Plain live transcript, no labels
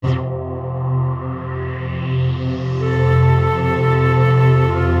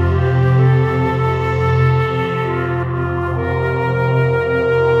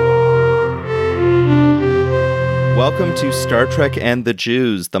to Star Trek and the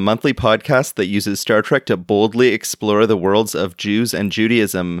Jews, the monthly podcast that uses Star Trek to boldly explore the worlds of Jews and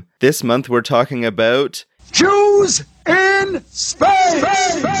Judaism. This month we're talking about Jews in Space!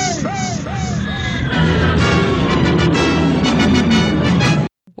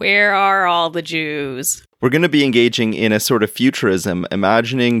 Where are all the Jews? We're going to be engaging in a sort of futurism,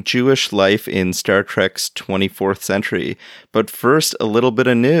 imagining Jewish life in Star Trek's 24th century. But first, a little bit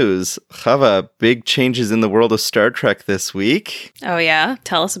of news. Chava, big changes in the world of Star Trek this week. Oh yeah?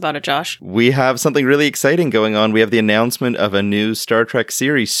 Tell us about it, Josh. We have something really exciting going on. We have the announcement of a new Star Trek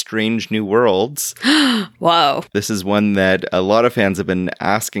series, Strange New Worlds. Whoa. This is one that a lot of fans have been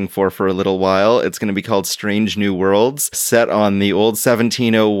asking for a little while. It's going to be called Strange New Worlds, set on the old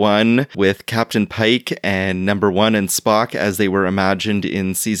 1701 with Captain Pike and Number One and Spock as they were imagined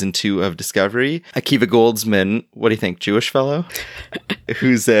in season 2 of Discovery. Akiva Goldsman, what do you think, Jewish fellow?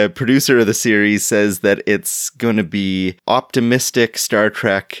 Who's a producer of the series, says that it's going to be optimistic Star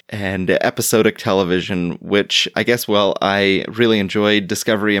Trek and episodic television, which I guess, well, I really enjoyed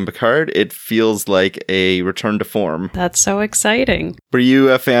Discovery and Picard. It feels like a return to form. That's so exciting. Were you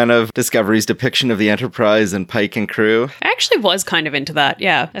a fan of Discovery's depiction of the Enterprise and Pike and crew? I actually was kind of into that,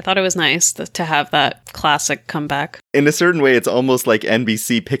 yeah. I thought it was nice to have that classic comeback. In a certain way, it's almost like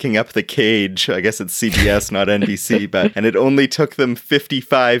NBC picking up the cage. I guess it's CBS, not NBC, and it only took them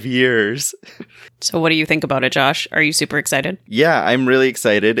 55 years. So what do you think about it, Josh? Are you super excited? Yeah, I'm really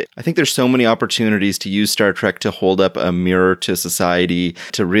excited. I think there's so many opportunities to use Star Trek to hold up a mirror to society,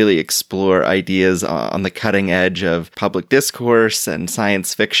 to really explore ideas on the cutting edge of public discourse and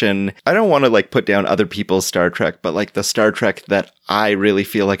science fiction. I don't want to put down other people's Star Trek, but the Star Trek that I really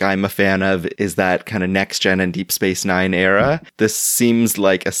feel like I'm a fan of is that kind of Next Gen and Deep Space Nine era. This seems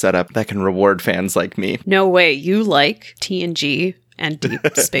like a setup that can reward fans like me. No way. You like TNG and Deep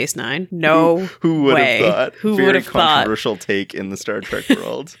Space Nine? No Who would way. have thought? Who Very would have thought? Controversial take in the Star Trek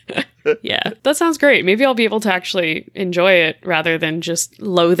world. Yeah, that sounds great. Maybe I'll be able to actually enjoy it rather than just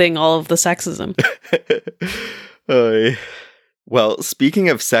loathing all of the sexism. Well, speaking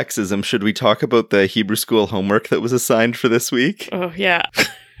of sexism, should we talk about the Hebrew school homework that was assigned for this week? Oh, yeah.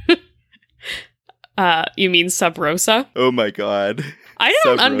 You mean Sub Rosa? Oh my god. I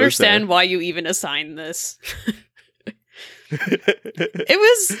don't Sub understand Rosa. why you even assigned this. It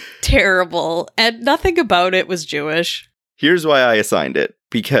was terrible, and nothing about it was Jewish. Here's why I assigned it.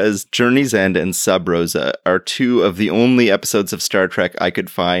 Because Journey's End and Sub Rosa are two of the only episodes of Star Trek I could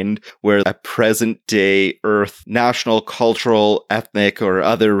find where a present-day Earth national, cultural, ethnic, or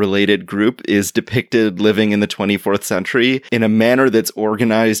other related group is depicted living in the 24th century in a manner that's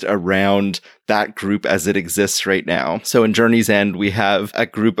organized around that group as it exists right now. So in Journey's End, we have a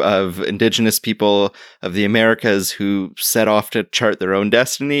group of indigenous people of the Americas who set off to chart their own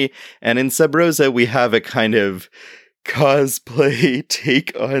destiny. And in Sub Rosa, we have a kind of cosplay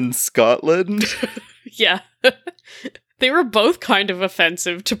take on Scotland. Yeah. They were both kind of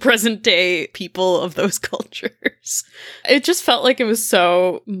offensive to present day people of those cultures. It just felt like it was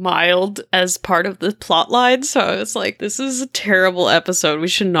so mild as part of the plot line. So I was like, this is a terrible episode. We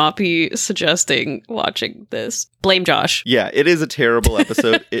should not be suggesting watching this. Blame Josh. Yeah, it is a terrible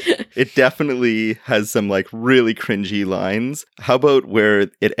episode. It definitely has some really cringy lines. How about where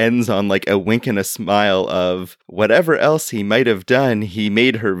it ends on a wink and a smile of whatever else he might have done, he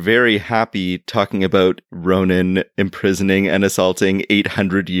made her very happy, talking about Ronan imprisoning and assaulting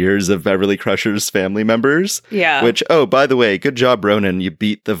 800 years of Beverly Crusher's family members. Yeah. Which, oh, by the way, good job, Ronan. You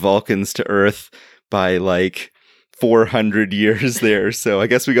beat the Vulcans to Earth by 400 years there. So I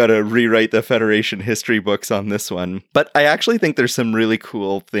guess we got to rewrite the Federation history books on this one. But I actually think there's some really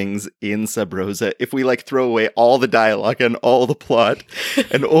cool things in Sub Rosa if we throw away all the dialogue and all the plot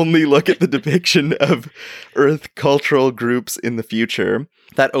and only look at the depiction of Earth cultural groups in the future.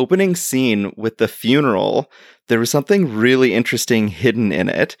 That opening scene with the funeral, there was something really interesting hidden in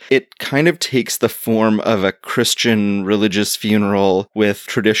it. It kind of takes the form of a Christian religious funeral with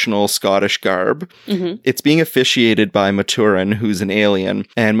traditional Scottish garb. Mm-hmm. It's being officiated by Maturin, who's an alien,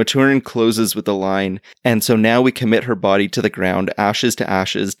 and Maturin closes with the line, "And so now we commit her body to the ground, ashes to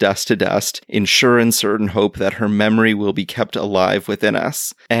ashes, dust to dust, in sure and certain hope that her memory will be kept alive within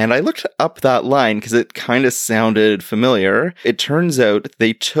us." And I looked up that line because it kind of sounded familiar. It turns out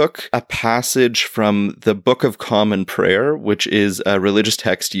they took a passage from the Book of Common Prayer, which is a religious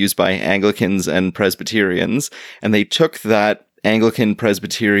text used by Anglicans and Presbyterians, and they took that Anglican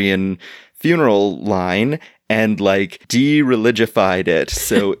Presbyterian funeral line and like de-religified it.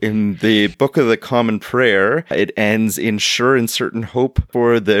 So in the Book of the Common Prayer, it ends in sure and certain hope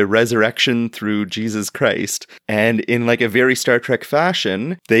for the resurrection through Jesus Christ. And in like a very Star Trek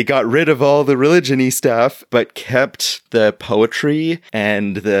fashion, they got rid of all the religion-y stuff, but kept the poetry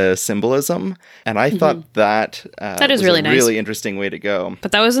and the symbolism. And I thought that is really nice. Really interesting way to go.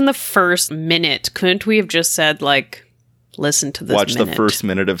 But that was in the first minute. Couldn't we have just said, like, listen to this Watch the first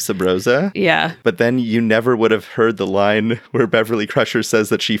minute of Sub Rosa? Yeah. But then you never would have heard the line where Beverly Crusher says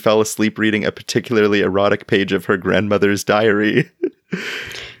that she fell asleep reading a particularly erotic page of her grandmother's diary.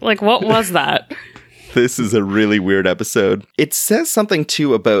 Like, what was that? This is a really weird episode. It says something,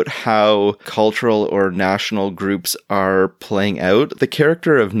 too, about how cultural or national groups are playing out. The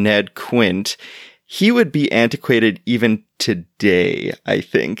character of Ned Quint, he would be antiquated even today, I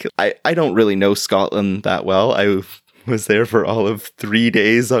think. I don't really know Scotland that well. I was there for all of 3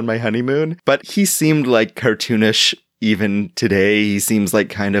 days on my honeymoon, but he seemed like cartoonish even today. He seems like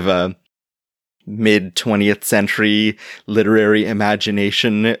kind of a mid-20th century literary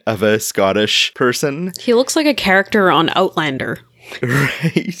imagination of a Scottish person. He looks like a character on Outlander.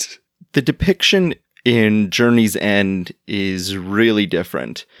 Right. The depiction in Journey's End is really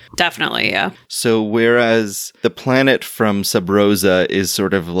different. Definitely, yeah. So whereas the planet from Sub Rosa is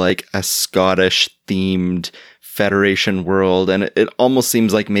sort of like a Scottish-themed Federation world, and it almost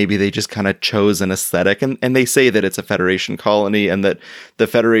seems like maybe they just kind of chose an aesthetic, and they say that it's a Federation colony and that the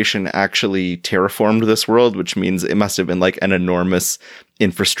Federation actually terraformed this world, which means it must have been like an enormous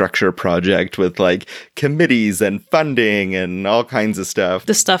infrastructure project with like committees and funding and all kinds of stuff.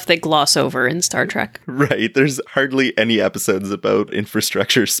 The stuff they gloss over in Star Trek. Right. There's hardly any episodes about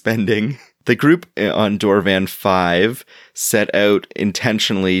infrastructure spending. The group on Dorvan 5 set out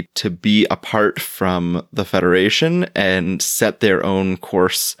intentionally to be apart from the Federation and set their own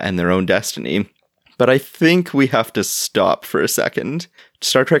course and their own destiny. But I think we have to stop for a second.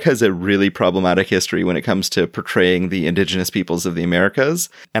 Star Trek has a really problematic history when it comes to portraying the indigenous peoples of the Americas.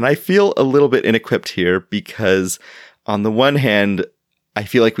 And I feel a little bit inequipped here because on the one hand, I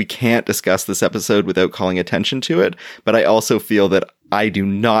feel like we can't discuss this episode without calling attention to it, but I also feel that I do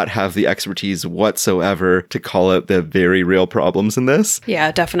not have the expertise whatsoever to call out the very real problems in this.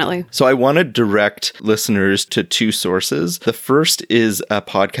 Yeah, definitely. So I want to direct listeners to two sources. The first is a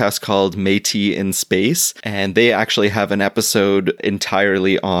podcast called Métis in Space, and they actually have an episode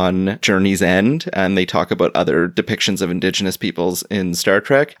entirely on Journey's End, and they talk about other depictions of indigenous peoples in Star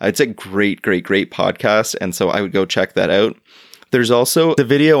Trek. It's a great podcast, and so I would go check that out. There's also the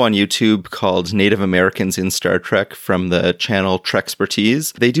video on YouTube called Native Americans in Star Trek from the channel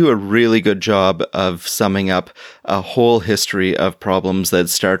Trexpertise. They do a really good job of summing up a whole history of problems that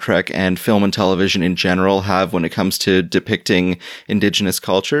Star Trek and film and television in general have when it comes to depicting indigenous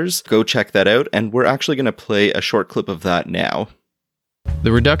cultures. Go check that out, and we're actually going to play a short clip of that now. The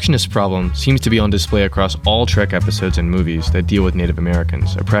reductionist problem seems to be on display across all Trek episodes and movies that deal with Native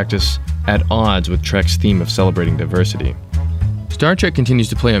Americans, a practice at odds with Trek's theme of celebrating diversity. Star Trek continues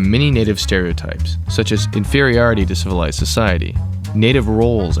to play on many Native stereotypes, such as inferiority to civilized society, Native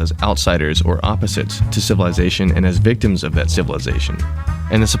roles as outsiders or opposites to civilization and as victims of that civilization,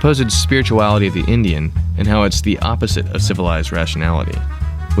 and the supposed spirituality of the Indian and how it's the opposite of civilized rationality,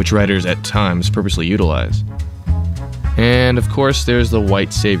 which writers at times purposely utilize. And of course, there's the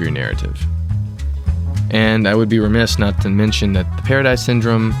white savior narrative. And I would be remiss not to mention that the Paradise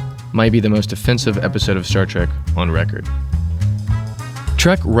Syndrome might be the most offensive episode of Star Trek on record.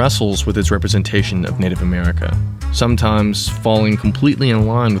 Trek wrestles with its representation of Native America, sometimes falling completely in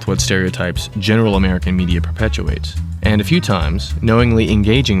line with what stereotypes general American media perpetuates, and a few times knowingly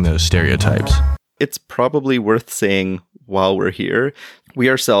engaging those stereotypes. It's probably worth saying while we're here, we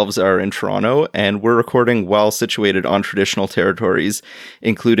ourselves are in Toronto, and we're recording while situated on traditional territories,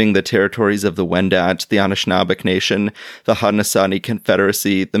 including the territories of the Wendat, the Anishinaabeg Nation, the Haudenosaunee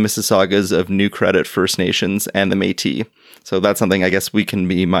Confederacy, the Mississaugas of New Credit First Nations, and the Métis. So that's something I guess we can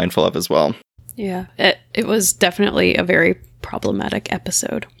be mindful of as well. Yeah, it was definitely a very problematic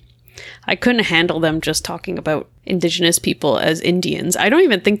episode. I couldn't handle them just talking about indigenous people as Indians. I don't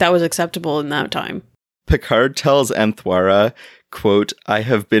even think that was acceptable in that time. Picard tells Anthwara, quote, "I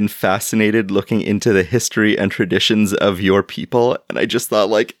have been fascinated looking into the history and traditions of your people." And I just thought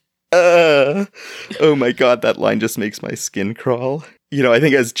like, oh my God, that line just makes my skin crawl. You know, I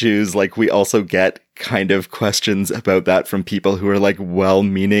think as Jews, like, we also get kind of questions about that from people who are like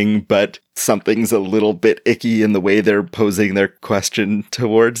well-meaning, but something's a little bit icky in the way they're posing their question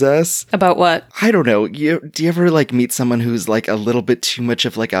towards us. About what? I don't know. Do you ever like meet someone who's like a little bit too much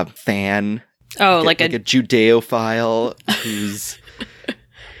of like a fan? Oh, like a Judeophile who's...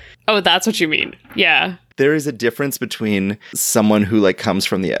 Oh, that's what you mean. Yeah. there is a difference between someone who like comes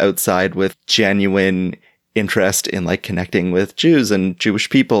from the outside with genuine interest in like connecting with Jews and Jewish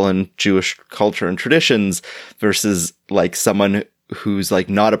people and Jewish culture and traditions versus like someone who's like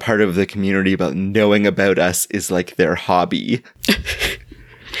not a part of the community but knowing about us is like their hobby.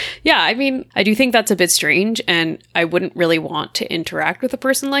 Yeah, I mean, I do think that's a bit strange, and I wouldn't really want to interact with a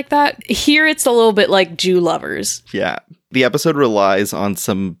person like that. Here, it's a little bit like Jew lovers. Yeah. The episode relies on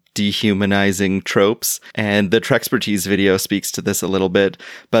some dehumanizing tropes, and the Trexpertise video speaks to this a little bit,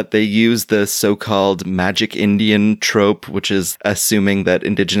 but they use the so-called magic Indian trope, which is assuming that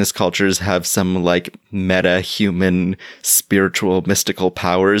indigenous cultures have some like meta-human spiritual mystical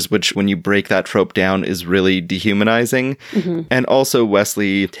powers, which when you break that trope down is really dehumanizing. Mm-hmm. And also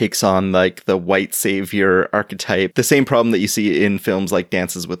Wesley takes on like the white savior archetype, the same problem that you see in films like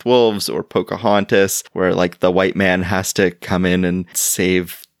Dances with Wolves or Pocahontas, where like the white man has to come in and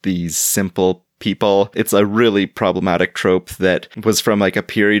save these simple people. It's a really problematic trope that was from like a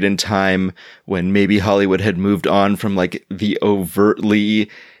period in time when maybe Hollywood had moved on from like the overtly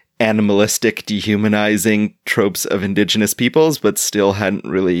animalistic, dehumanizing tropes of indigenous peoples, but still hadn't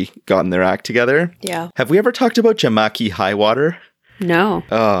really gotten their act together. Yeah. Have we ever talked about Jamaki Highwater? No.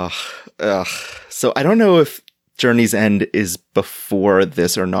 So I don't know if Journey's End is before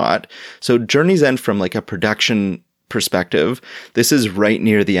this or not. So Journey's End, from like a production perspective, this is right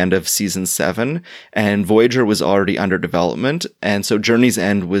near the end of season 7, and Voyager was already under development, and so Journey's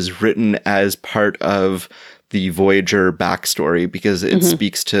End was written as part of the Voyager backstory because it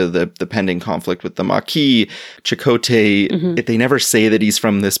speaks to the pending conflict with the Maquis. Chakotay, they never say that he's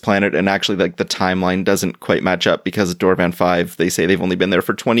from this planet, and actually like the timeline doesn't quite match up because Dorvan 5, they say they've only been there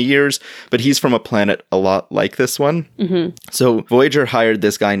for 20 years, but he's from a planet a lot like this one. So Voyager hired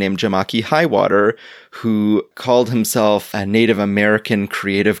this guy named Jamaki Highwater, who called himself a Native American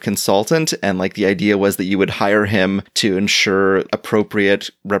creative consultant, and like the idea was that you would hire him to ensure appropriate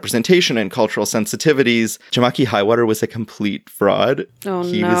representation and cultural sensitivities. Jamaki Highwater was a complete fraud.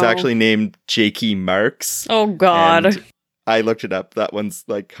 He was actually named Jakey Marks. Oh God. And I looked it up. That one's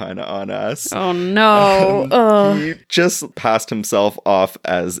like kind of on us. Oh no. He just passed himself off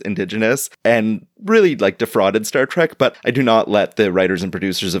as indigenous and really like defrauded Star Trek, but I do not let the writers and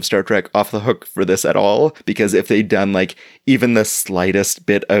producers of Star Trek off the hook for this at all, because if they'd done like even the slightest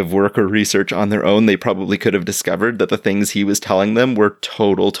bit of work or research on their own, they probably could have discovered that the things he was telling them were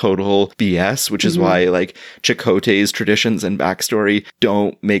total BS, which is why like Chakotay's traditions and backstory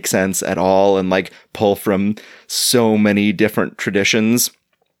don't make sense at all and like pull from so many different traditions.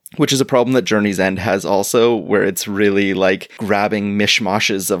 Which is a problem that Journey's End has also, where it's really like grabbing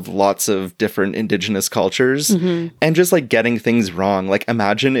mishmashes of lots of different indigenous cultures and just like getting things wrong. Like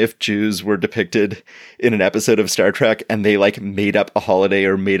imagine if Jews were depicted in an episode of Star Trek and they like made up a holiday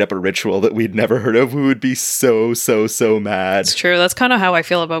or made up a ritual that we'd never heard of. We would be so mad. It's true. That's kind of how I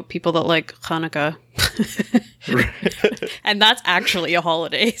feel about people that like Hanukkah. And that's actually a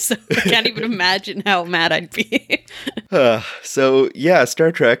holiday, so I can't even imagine how mad I'd be. So yeah,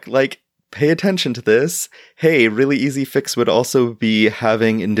 Star Trek, like, pay attention to this. Hey, really easy fix would also be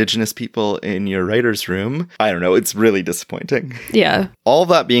having indigenous people in your writer's room. I don't know, it's really disappointing. Yeah. All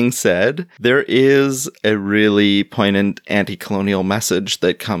that being said, there is a really poignant anti-colonial message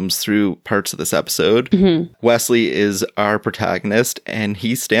that comes through parts of this episode. Wesley is our protagonist, and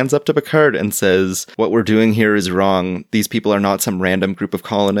he stands up to Picard and says, what we're doing here is wrong. These people are not some random group of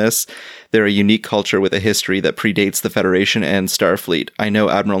colonists. They're a unique culture with a history that predates the Federation and Starfleet. I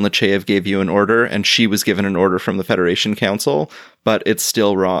know Admiral Nechayev gave you an order, and she was given an order from the Federation Council, but it's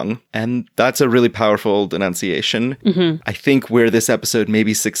still wrong. And that's a really powerful denunciation. I think where this episode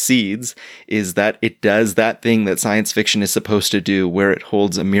maybe succeeds is that it does that thing that science fiction is supposed to do, where it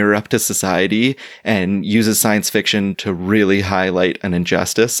holds a mirror up to society and uses science fiction to really highlight an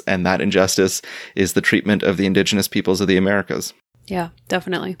injustice. And that injustice is the treatment of the indigenous peoples of the Americas. Yeah,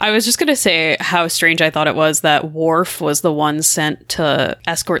 definitely. I was just going to say how strange I thought it was that Worf was the one sent to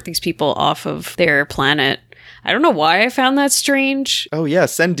escort these people off of their planet. I don't know why I found that strange. Oh yeah,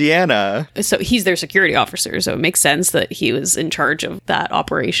 send Deanna. So he's their security officer, so it makes sense that he was in charge of that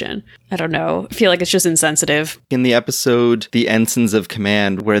operation. I don't know. I feel like it's just insensitive. In the episode, The Ensigns of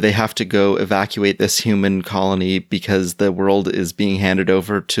Command, where they have to go evacuate this human colony because the world is being handed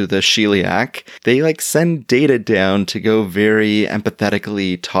over to the Sheliak, they like send Data down to go very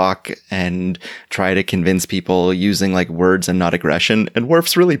empathetically talk and try to convince people using like words and not aggression. And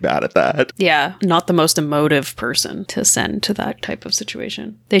Worf's really bad at that. Yeah, not the most emotive brave person to send to that type of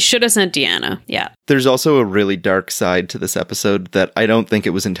situation. They should have sent Deanna. Yeah. There's also a really dark side to this episode that I don't think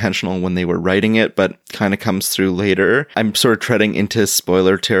it was intentional when they were writing it, but kind of comes through later. I'm sort of treading into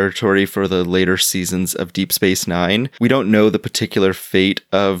spoiler territory for the later seasons of Deep Space Nine. We don't know the particular fate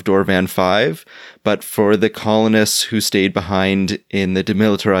of Dorvan 5, but for the colonists who stayed behind in the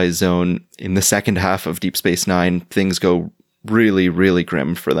demilitarized zone in the second half of Deep Space Nine, things go really, really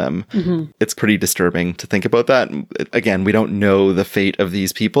grim for them. Mm-hmm. It's pretty disturbing to think about that. Again, we don't know the fate of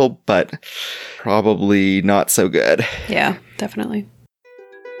these people, but probably not so good. Yeah, definitely.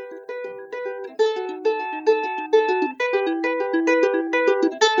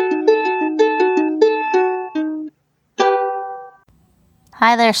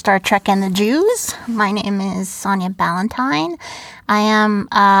 Hi there, Star Trek and the Jews. My name is Sonia Ballantyne. I am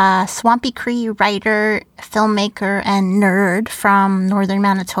a Swampy Cree writer, filmmaker, and nerd from northern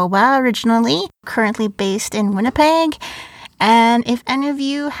Manitoba originally, currently based in Winnipeg. And if any of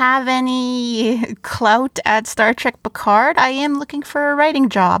you have any clout at Star Trek Picard, I am looking for a writing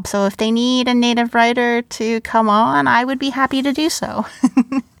job. So if they need a native writer to come on, I would be happy to do so.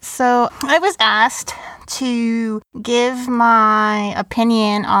 So I was asked to give my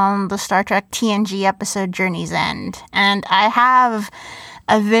opinion on the Star Trek TNG episode Journey's End. And I have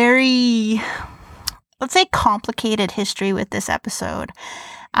a very, let's say, complicated history with this episode.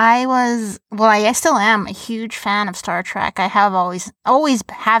 I still am a huge fan of Star Trek. I have always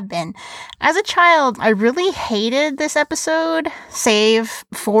have been. As a child, I really hated this episode, save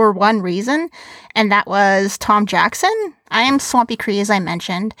for one reason, and that was Tom Jackson. I am Swampy Cree, as I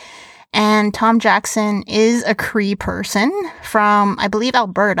mentioned, and Tom Jackson is a Cree person from, I believe,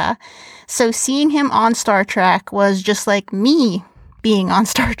 Alberta. So seeing him on Star Trek was just like me being on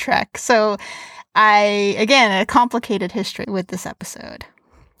Star Trek. So a complicated history with this episode.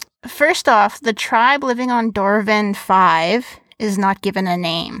 First off, the tribe living on Dorvan 5 is not given a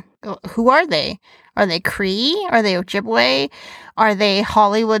name. Who are they? Are they Cree? Are they Ojibwe? Are they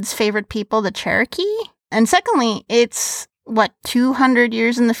Hollywood's favorite people, the Cherokee? And secondly, it's, 200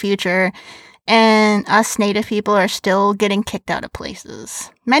 years in the future, and us Native people are still getting kicked out of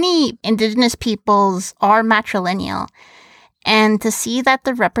places. Many Indigenous peoples are matrilineal, and to see that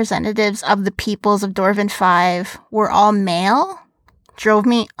the representatives of the peoples of Dorvan 5 were all male drove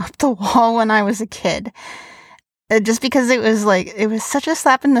me up the wall when I was a kid. Just because it was such a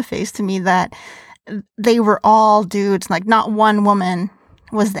slap in the face to me that they were all dudes, not one woman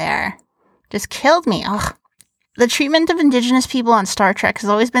was there. Just killed me. Ugh. The treatment of Indigenous people on Star Trek has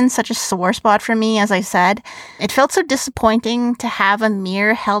always been such a sore spot for me, as I said. It felt so disappointing to have a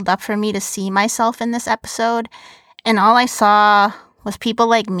mirror held up for me to see myself in this episode, and all I saw was people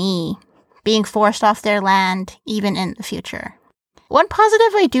like me being forced off their land, even in the future. One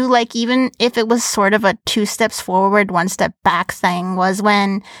positive I do like, even if it was sort of a 2 steps forward, 1 step back thing, was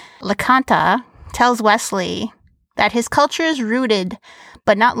when LaCanta tells Wesley that his culture is rooted,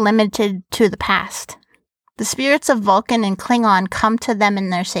 but not limited to the past. The spirits of Vulcan and Klingon come to them in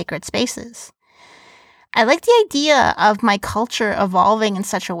their sacred spaces. I like the idea of my culture evolving in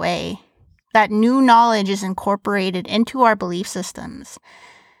such a way that new knowledge is incorporated into our belief systems.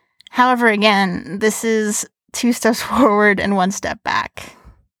 However, again, this is 2 steps forward and 1 step back.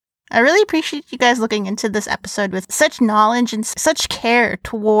 I really appreciate you guys looking into this episode with such knowledge and such care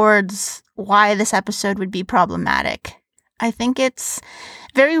towards why this episode would be problematic. I think it's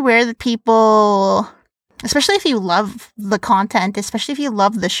very rare that people, especially if you love the content, especially if you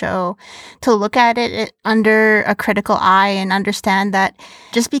love the show, to look at it under a critical eye and understand that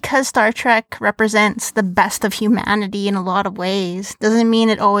just because Star Trek represents the best of humanity in a lot of ways doesn't mean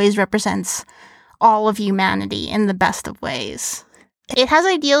it always represents all of humanity in the best of ways. It has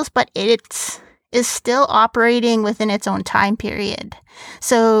ideals, but it is still operating within its own time period.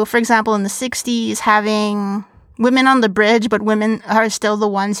 So, for example, in the 60s, having women on the bridge, but women are still the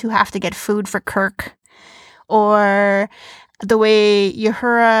ones who have to get food for Kirk. Or the way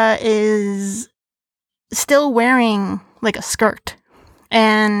Uhura is still wearing a skirt.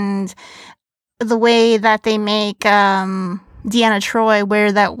 And the way that they make Deanna Troi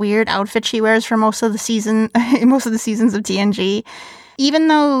wear that weird outfit she wears for most of the seasons of TNG. Even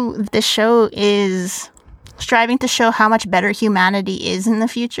though this show is striving to show how much better humanity is in the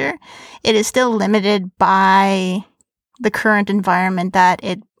future, it is still limited by the current environment that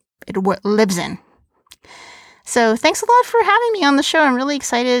it lives in. So thanks a lot for having me on the show. I'm really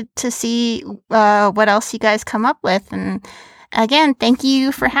excited to see what else you guys come up with. And again, thank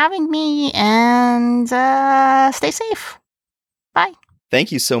you for having me, and stay safe. Bye.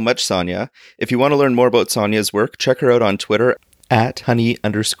 Thank you so much, Sonia. If you want to learn more about Sonia's work, check her out on Twitter at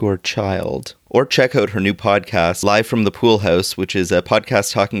honey_child. Or check out her new podcast, Live from the Pool House, which is a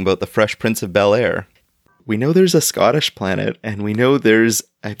podcast talking about the Fresh Prince of Bel-Air. We know there's a Scottish planet, and we know there's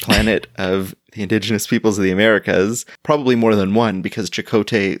a planet of the indigenous peoples of the Americas, probably more than one, because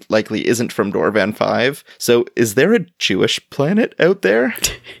Chakotay likely isn't from Dorvan 5. So is there a Jewish planet out there?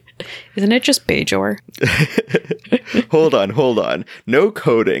 Isn't it just Bajor? Hold on. No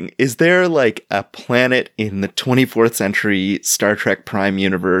coding. Is there like a planet in the 24th century Star Trek Prime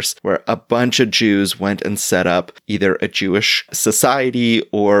universe where a bunch of Jews went and set up either a Jewish society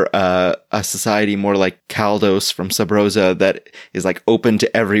or a society more like Kaldos from Sub Rosa that is like open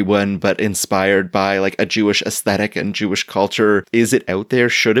to everyone but inspired by like a Jewish aesthetic and Jewish culture? Is it out there?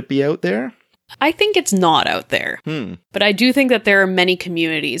 Should it be out there? I think it's not out there. But I do think that there are many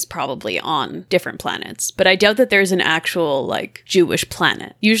communities probably on different planets. But I doubt that there's an actual, like, Jewish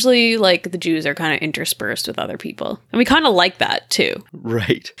planet. Usually, like, the Jews are kind of interspersed with other people. And we kind of like that, too.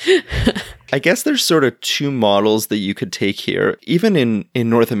 Right. I guess there's sort of two models that you could take here. Even in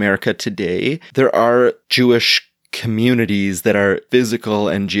North America today, there are Jewish communities that are physical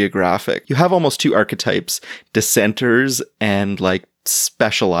and geographic. You have almost two archetypes, dissenters and, like,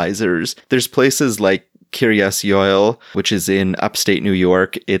 specializers. There's places like Kiryas Yoel, which is in upstate New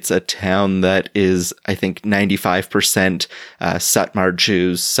York. It's a town that is, I think, 95% Satmar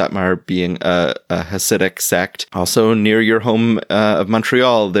Jews, Satmar being a Hasidic sect. Also near your home of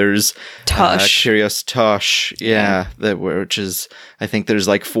Montreal, there's Tosh. Kiryas Tosh. Yeah, which is, I think there's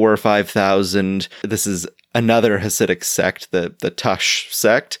like 4,000 or 5,000. This is another Hasidic sect, the Tush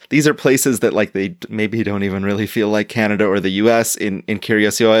sect. These are places that like they maybe don't even really feel like Canada or the US. In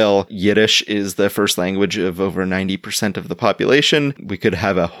Kiryas Yoel, Yiddish is the first language of over 90% of the population. We could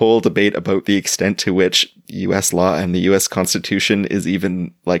have a whole debate about the extent to which US law and the US Constitution is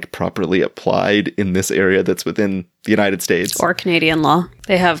even like properly applied in this area that's within the United States. Or Canadian law.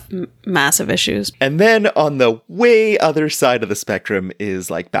 They have massive issues. And then on the way other side of the spectrum is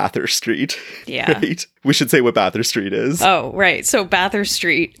like Bathurst Street. Yeah. Right? We should say what Bathurst Street is. Oh, right. So Bathurst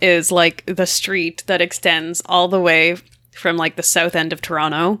Street is like the street that extends all the way from like the south end of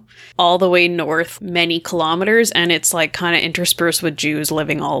Toronto all the way north many kilometers, and it's like kind of interspersed with Jews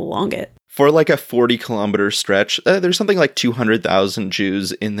living all along it. For like a 40-kilometer stretch, there's something like 200,000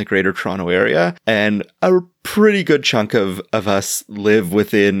 Jews in the Greater Toronto area, and a pretty good chunk of us live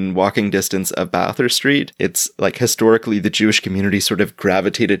within walking distance of Bathurst Street. It's like historically the Jewish community sort of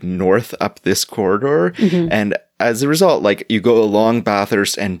gravitated north up this corridor, and as a result, like you go along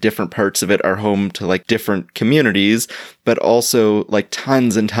Bathurst and different parts of it are home to like different communities, but also like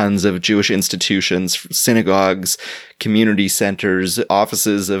tons and tons of Jewish institutions, synagogues, community centers,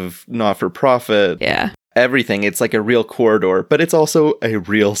 offices of not-for-profit. Yeah. Everything. It's like a real corridor, but it's also a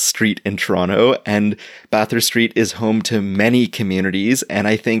real street in Toronto, and Bathurst Street is home to many communities, and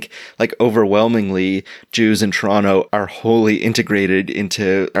I think like overwhelmingly Jews in Toronto are wholly integrated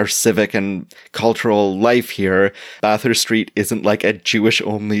into our civic and cultural life here. Bathurst Street isn't like a Jewish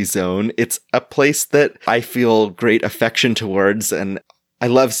only zone. It's a place that I feel great affection towards, and I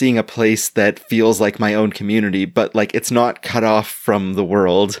love seeing a place that feels like my own community, but like it's not cut off from the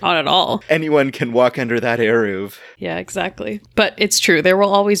world. Not at all. Anyone can walk under that eruv. Yeah, exactly. But it's true. There will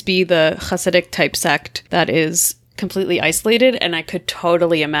always be the Hasidic type sect that is completely isolated, and I could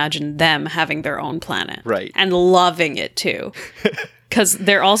totally imagine them having their own planet. Right. And loving it too. Because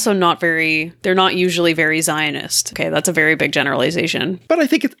they're also they're not usually very Zionist. Okay, that's a very big generalization. But I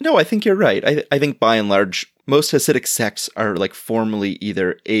think I think you're right. I think by and large, most Hasidic sects are like formally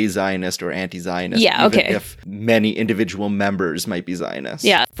either a-Zionist or anti-Zionist. Yeah, okay. Even if many individual members might be Zionists.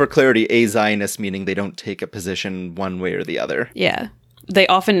 Yeah. For clarity, a-Zionist meaning they don't take a position one way or the other. Yeah. They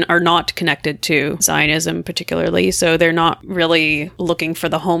often are not connected to Zionism particularly, so they're not really looking for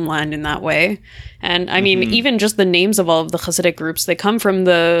the homeland in that way. And I mean, even just the names of all of the Hasidic groups, they come from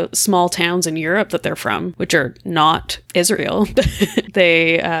the small towns in Europe that they're from, which are not Israel.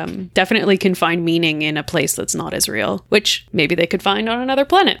 They definitely can find meaning in a place that's not Israel, which maybe they could find on another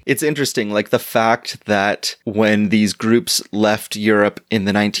planet. It's interesting, like the fact that when these groups left Europe in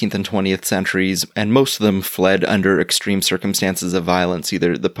the 19th and 20th centuries, and most of them fled under extreme circumstances of violence,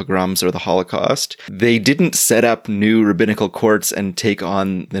 either the pogroms or the Holocaust, they didn't set up new rabbinical courts and take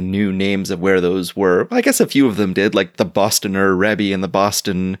on the new names of where those were. I guess a few of them did, like the Bostoner Rebbe and the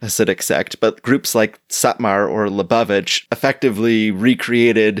Boston Hasidic sect, but groups like Satmar or Lubavitch effectively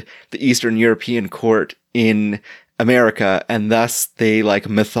recreated the Eastern European court in America, and thus they like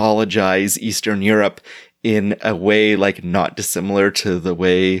mythologize Eastern Europe in a way like not dissimilar to the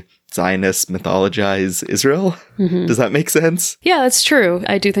way Zionists mythologize Israel. Does that make sense? Yeah, that's true.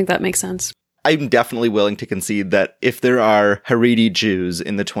 I do think that makes sense. I'm definitely willing to concede that if there are Haredi Jews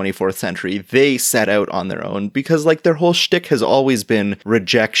in the 24th century, they set out on their own because like their whole shtick has always been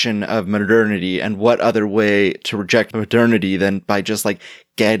rejection of modernity. And what other way to reject modernity than by just like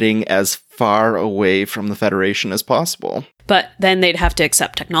getting as far away from the Federation as possible? But then they'd have to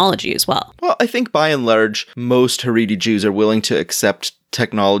accept technology as well. Well, I think by and large, most Haredi Jews are willing to accept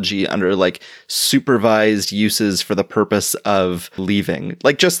technology under like supervised uses for the purpose of leaving.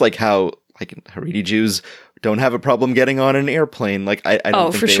 Like just like how like Haredi Jews don't have a problem getting on an airplane. Like I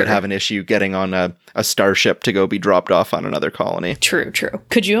don't think they would have an issue getting on a starship to go be dropped off on another colony. True.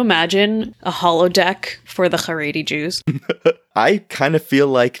 Could you imagine a holodeck for the Haredi Jews? I kind of feel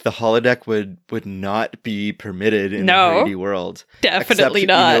like the holodeck would not be permitted in the Haredi world. Definitely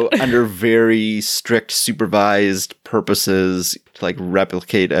except, not. Under very strict supervised purposes, to like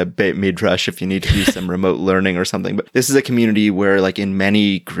replicate a Beit Midrash if you need to do some remote learning or something. But this is a community where like in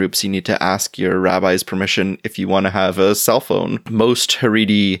many groups, you need to ask your rabbi's permission if you want to have a cell phone. Most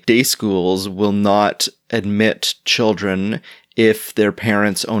Haredi day schools will not admit children if their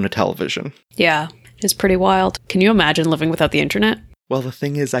parents own a television. Yeah. It's pretty wild. Can you imagine living without the internet? Well, the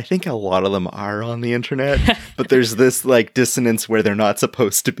thing is, I think a lot of them are on the internet, but there's this like dissonance where they're not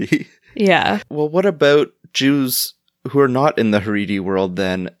supposed to be. Yeah. Well, what about Jews who are not in the Haredi world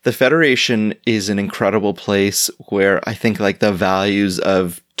then? The Federation is an incredible place where I think like the values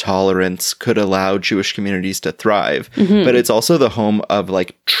of tolerance could allow Jewish communities to thrive. Mm-hmm. But it's also the home of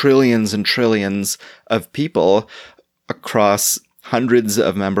like trillions and trillions of people across hundreds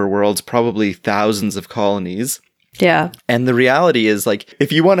of member worlds, probably thousands of colonies. Yeah. And the reality is, like,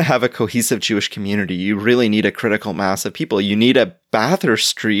 if you want to have a cohesive Jewish community, you really need a critical mass of people. You need a Bathurst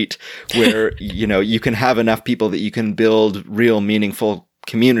Street where, you know, you can have enough people that you can build real meaningful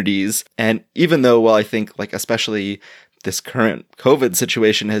communities. And even though, well, I think, like, especially this current COVID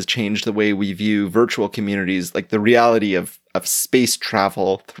situation has changed the way we view virtual communities, like the reality of space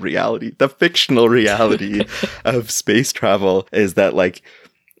travel, the fictional reality of space travel is that like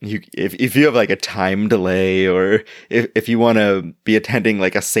if you have like a time delay or if you want to be attending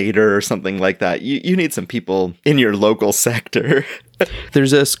like a Seder or something like that, you need some people in your local sector.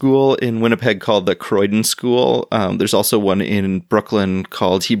 There's a school in Winnipeg called the Croydon School. There's also one in Brooklyn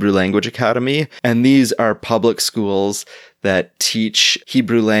called Hebrew Language Academy. And these are public schools that teach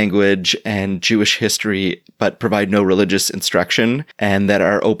Hebrew language and Jewish history, but provide no religious instruction, and that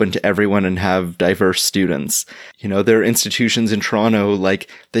are open to everyone and have diverse students. You know, there are institutions in Toronto like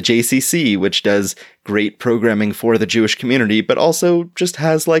the JCC, which does great programming for the Jewish community, but also just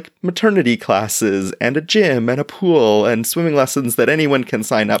has like maternity classes and a gym and a pool and swimming lessons that anyone can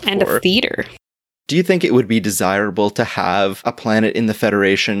sign up for. And a theater. Do you think it would be desirable to have a planet in the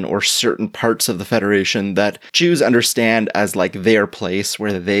Federation or certain parts of the Federation that Jews understand as like their place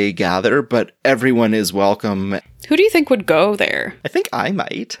where they gather, but everyone is welcome? Who do you think would go there? I think I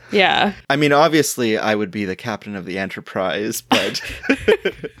might. Yeah. I mean, obviously, I would be the captain of the Enterprise, but...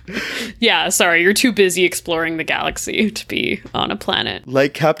 Yeah, sorry, you're too busy exploring the galaxy to be on a planet.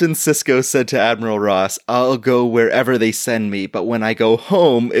 Like Captain Sisko said to Admiral Ross, I'll go wherever they send me, but when I go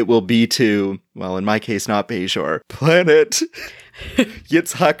home, it will be to, well, in my case, not Bajor, planet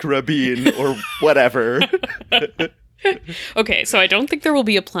Yitzhak Rabin, or whatever. Okay, so I don't think there will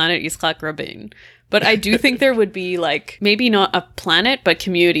be a planet Yitzhak Rabin. But I do think there would be, like, maybe not a planet, but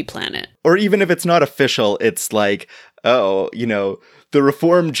community planet. Or even if it's not official, it's like, oh, you know, the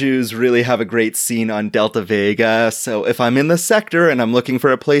Reform Jews really have a great scene on Delta Vega, so if I'm in the sector and I'm looking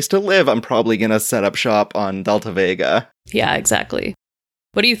for a place to live, I'm probably going to set up shop on Delta Vega. Yeah, exactly.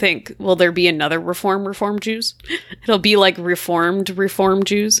 What do you think? Will there be another Reform Jews? It'll be like Reform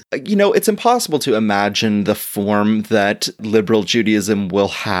Jews? You know, it's impossible to imagine the form that liberal Judaism will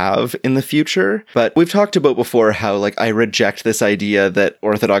have in the future. But we've talked about before how, like, I reject this idea that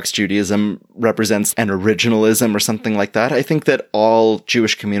Orthodox Judaism represents an originalism or something like that. I think that all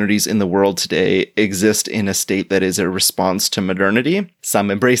Jewish communities in the world today exist in a state that is a response to modernity. Some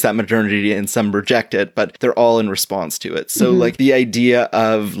embrace that modernity and some reject it, but they're all in response to it. So, like, the idea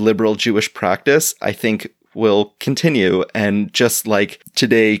of liberal Jewish practice, I think, will continue. And just like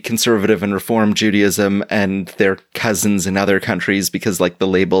today, conservative and reform Judaism and their cousins in other countries, because like the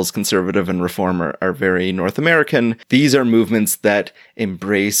labels conservative and reform are very North American, these are movements that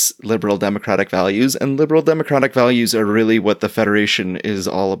embrace liberal democratic values, and liberal democratic values are really what the Federation is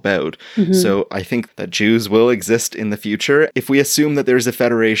all about. Mm-hmm. So I think that Jews will exist in the future. If we assume that there's a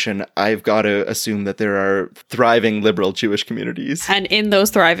federation, I've got to assume that there are thriving liberal Jewish communities. And in those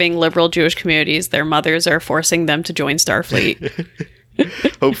thriving liberal Jewish communities, their mothers are forcing them to join Starfleet.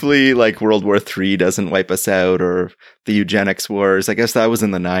 Hopefully, like, World War III doesn't wipe us out, or the eugenics wars. I guess that was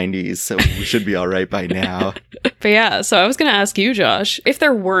in the 90s, so we should be all right by now. But yeah, so I was going to ask you, Josh, if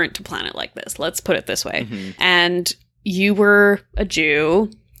there weren't a planet like this, let's put it this way, and you were a Jew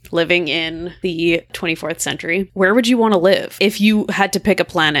living in the 24th century, where would you want to live? If you had to pick a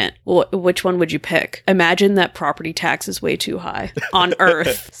planet, which one would you pick? Imagine that property tax is way too high on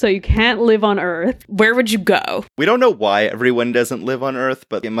Earth, so you can't live on Earth. Where would you go? We don't know why everyone doesn't live on Earth,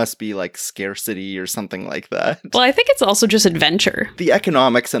 but it must be like scarcity or something like that. Well, I think it's also just adventure. The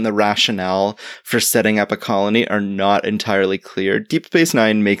economics and the rationale for setting up a colony are not entirely clear. Deep Space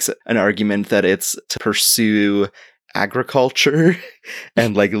Nine makes an argument that it's to pursue agriculture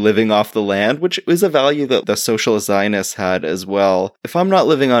and like living off the land, which is a value that the social Zionists had as well. If I'm not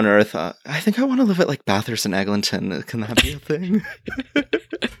living on Earth, I think I want to live at like Bathurst and Eglinton. Can that be a thing?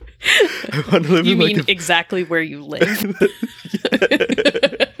 I want to live You in, mean like, exactly where you live?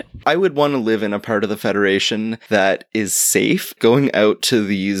 I would want to live in a part of the Federation that is safe. Going out to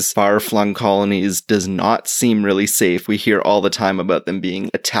these far-flung colonies does not seem really safe. We hear all the time about them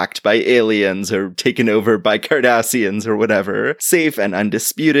being attacked by aliens or taken over by Cardassians or whatever. Safe and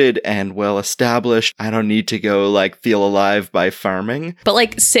undisputed and well-established. I don't need to go, like, feel alive by farming. But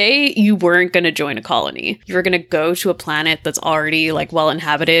like, say you weren't going to join a colony. You were going to go to a planet that's already like well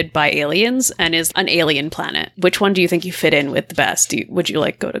inhabited by aliens and is an alien planet. Which one do you think you fit in with the best? Would you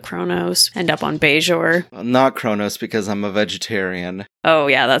like go to Kronos, end up on Bajor? Well, not Kronos because I'm a vegetarian. Oh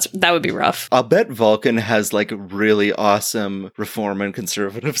yeah, that would be rough. I'll bet Vulcan has like really awesome reform and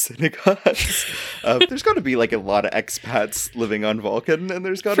conservative synagogues. There's got to be like a lot of expats living on Vulcan, and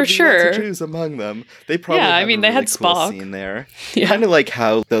there's got to be lots of Jews among them. They probably have they a really had cool Spock scene there. Yeah. Kind of like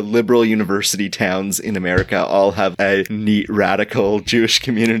how the liberal university towns in America all have a neat radical Jewish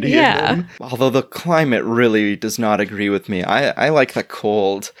community in them. Although the climate really does not agree with me. I like the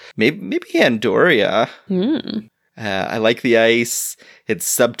cold. Maybe Andoria. I like the ice. It's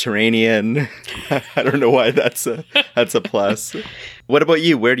subterranean. I don't know why that's a plus. What about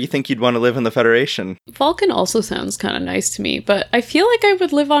you? Where do you think you'd want to live in the Federation? Vulcan also sounds kind of nice to me, but I feel like I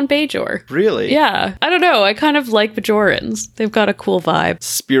would live on Bajor. Really? Yeah. I don't know. I kind of like Bajorans. They've got a cool vibe.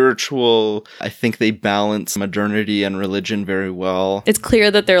 Spiritual. I think they balance modernity and religion very well. It's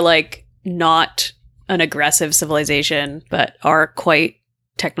clear that they're like not an aggressive civilization, but are quite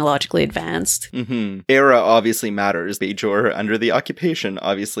technologically advanced. Era obviously matters. Bajor under the occupation,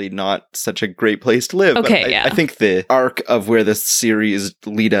 obviously not such a great place to live. Okay, but yeah. I think the arc of where this series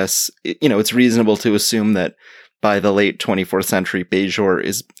lead us, it's reasonable to assume that by the late 24th century, Bajor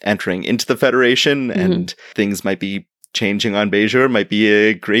is entering into the Federation and things might be changing on Bajor. Might be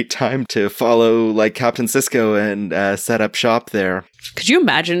a great time to follow like Captain Sisko and set up shop there. Could you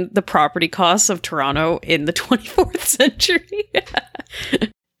imagine the property costs of Toronto in the 24th century?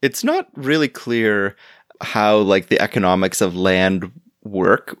 It's not really clear how like the economics of land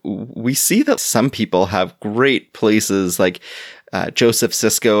work. We see that some people have great places like Joseph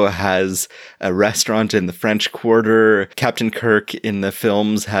Sisko has a restaurant in the French Quarter. Captain Kirk in the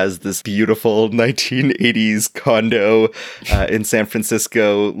films has this beautiful 1980s condo in San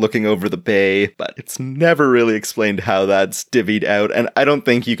Francisco looking over the bay, but it's never really explained how that's divvied out. And I don't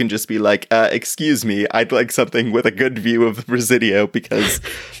think you can just be like, excuse me, I'd like something with a good view of the Presidio because,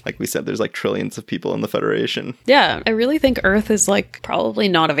 like we said, there's like trillions of people in the Federation. Yeah, I really think Earth is like probably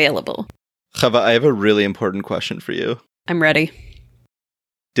not available. Chava, I have a really important question for you. I'm ready.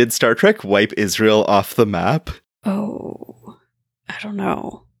 Did Star Trek wipe Israel off the map? Oh, I don't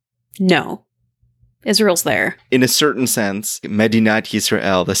know. No. Israel's there. In a certain sense, Medinat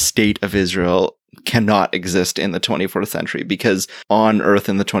Yisrael, the state of Israel, cannot exist in the 24th century because on Earth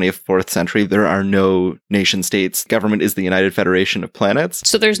in the 24th century, there are no nation states. Government is the United Federation of Planets.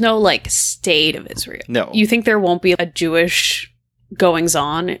 So there's no like state of Israel. No. You think there won't be a Jewish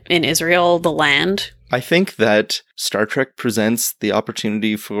goings-on in Israel, the land? I think that Star Trek presents the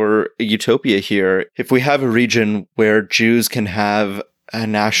opportunity for a utopia here. If we have a region where Jews can have a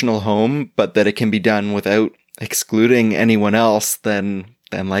national home, but that it can be done without excluding anyone else, then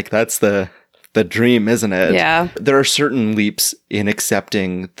like that's the dream, isn't it? Yeah. There are certain leaps in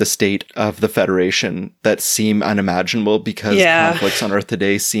accepting the state of the Federation that seem unimaginable because conflicts on Earth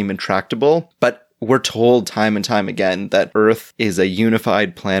today seem intractable. But we're told time and time again that Earth is a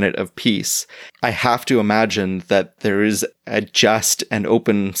unified planet of peace. I have to imagine that there is a just and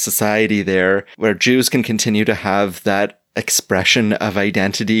open society there where Jews can continue to have that expression of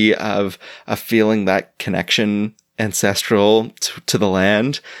identity, of feeling that connection ancestral to the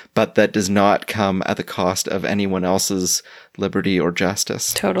land, but that does not come at the cost of anyone else's liberty or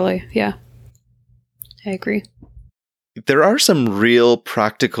justice. Totally, yeah. I agree. There are some real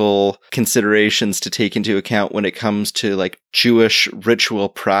practical considerations to take into account when it comes to like Jewish ritual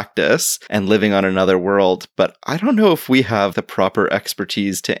practice and living on another world, but I don't know if we have the proper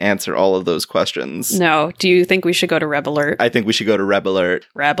expertise to answer all of those questions. No. Do you think we should go to Red Alert? I think we should go to Red Alert.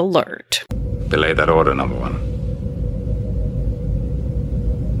 Red Alert. Belay that order, number one.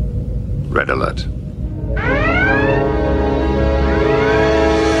 Red Alert.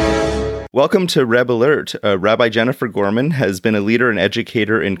 Welcome to Reb Alert. Rabbi Jennifer Gorman has been a leader and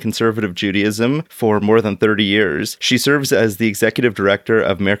educator in conservative Judaism for more than 30 years. She serves as the executive director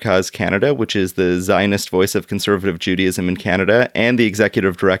of Merkaz Canada, which is the Zionist voice of conservative Judaism in Canada, and the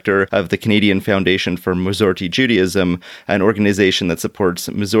executive director of the Canadian Foundation for Masorti Judaism, an organization that supports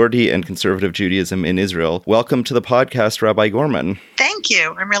Masorti and conservative Judaism in Israel. Welcome to the podcast, Rabbi Gorman. Thank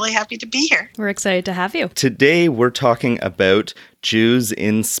you. I'm really happy to be here. We're excited to have you. Today, we're talking about Jews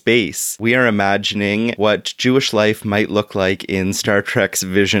in space. We are imagining what Jewish life might look like in Star Trek's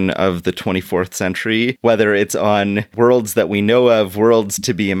vision of the 24th century, whether it's on worlds that we know of, worlds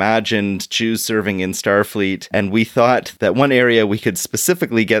to be imagined, Jews serving in Starfleet. And we thought that one area we could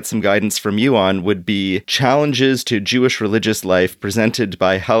specifically get some guidance from you on would be challenges to Jewish religious life presented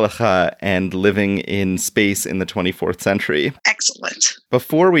by halakha and living in space in the 24th century. Excellent.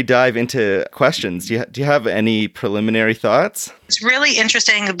 Before we dive into questions, do you have any preliminary thoughts? It's really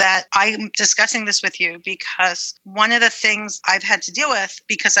interesting that I'm discussing this with you because one of the things I've had to deal with,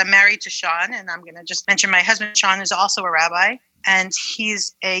 because I'm married to Sean, and I'm going to just mention my husband, Sean, is also a rabbi, and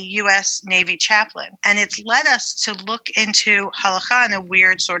he's a U.S. Navy chaplain. And it's led us to look into halakha in a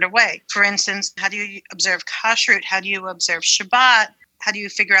weird sort of way. For instance, how do you observe kashrut? How do you observe Shabbat? How do you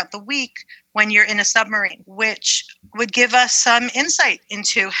figure out the week when you're in a submarine, which would give us some insight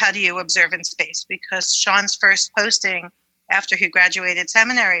into how do you observe in space, because Sean's first posting after he graduated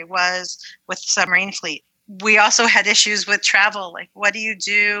seminary was with the submarine fleet. We also had issues with travel. Like, what do you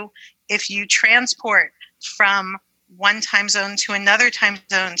do if you transport from one time zone to another time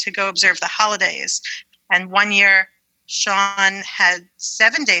zone to go observe the holidays? And one year, Sean had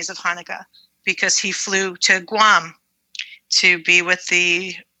 7 days of Hanukkah because he flew to Guam to be with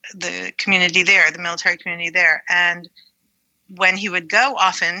the community there, the military community there. And when he would go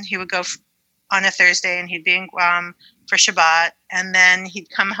often, he would go on a Thursday and he'd be in Guam for Shabbat, and then he'd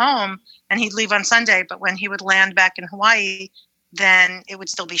come home and he'd leave on Sunday. But when he would land back in Hawaii, then it would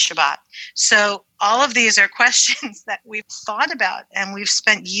still be Shabbat. So all of these are questions that we've thought about and we've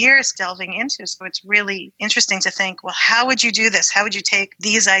spent years delving into. So it's really interesting to think, well, how would you do this? How would you take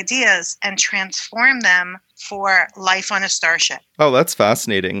these ideas and transform them for life on a starship? Oh, that's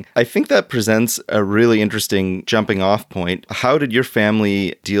fascinating. I think that presents a really interesting jumping off point. How did your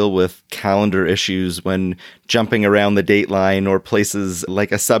family deal with calendar issues when jumping around the dateline or places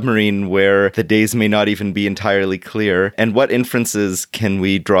like a submarine where the days may not even be entirely clear? And what inferences can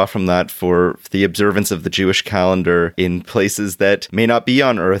we draw from that for the observance of the Jewish calendar in places that may not be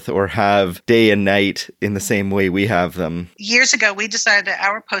on Earth or have day and night in the same way we have them? Years ago, we decided that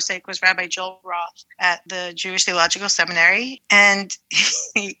our postdoc was Rabbi Joel Roth at the Jewish Theological Seminary, and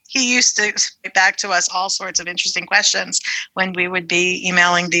he used to write back to us all sorts of interesting questions when we would be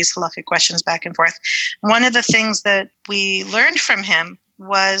emailing these halakhic questions back and forth. One of the things that we learned from him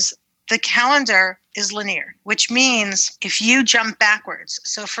was the calendar is linear, which means if you jump backwards.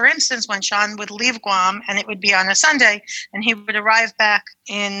 So for instance, when Sean would leave Guam and it would be on a Sunday and he would arrive back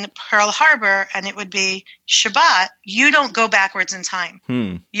in Pearl Harbor and it would be Shabbat, you don't go backwards in time.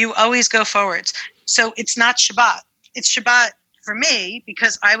 You always go forwards. So it's not Shabbat. It's Shabbat for me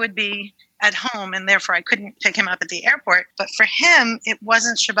because I would be at home and therefore I couldn't pick him up at the airport. But for him, it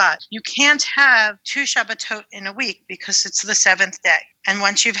wasn't Shabbat. You can't have 2 Shabbatot in a week because it's the 7th day. And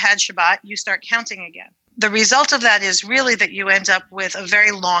once you've had Shabbat, you start counting again. The result of that is really that you end up with a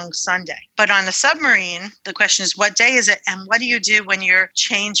very long Sunday. But on a submarine, the question is, what day is it? And what do you do when you're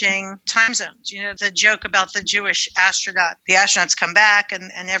changing time zones? You know, the joke about the Jewish astronaut. The astronauts come back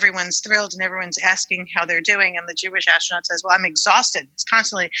and everyone's thrilled and everyone's asking how they're doing. And the Jewish astronaut says, well, I'm exhausted. It's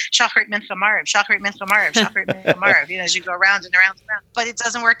constantly Shachrit Mincha Maariv, Shachrit Mincha Maariv, Shachrit Mincha Maariv, you know, as you go around and around and around. But it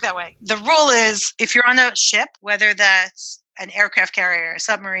doesn't work that way. The rule is if you're on a ship, whether that's an aircraft carrier, a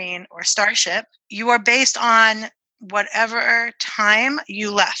submarine, or starship, you are based on whatever time you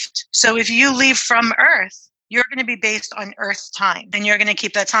left. So if you leave from Earth, you're going to be based on Earth time, and you're going to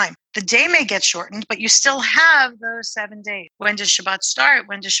keep that time. The day may get shortened, but you still have those 7 days. When does Shabbat start?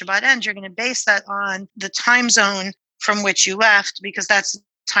 When does Shabbat end? You're going to base that on the time zone from which you left, because that's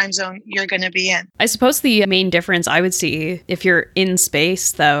time zone you're going to be in. I suppose the main difference I would see if you're in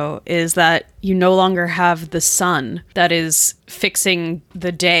space, though, is that you no longer have the sun that is fixing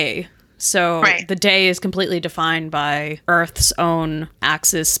the day. So Right. the day is completely defined by Earth's own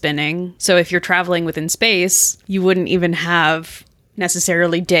axis spinning. So if you're traveling within space, you wouldn't even have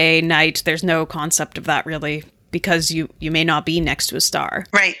necessarily day, night. There's no concept of that really, because you may not be next to a star.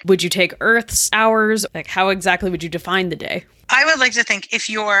 Right. Would you take Earth's hours? Like, how exactly would you define the day? I would like to think if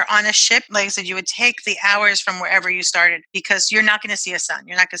you're on a ship, like I said, you would take the hours from wherever you started, because you're not going to see a sun.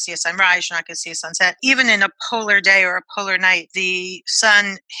 You're not going to see a sunrise. You're not going to see a sunset. Even in a polar day or a polar night, the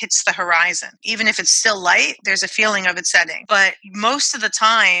sun hits the horizon. Even if it's still light, there's a feeling of it setting. But most of the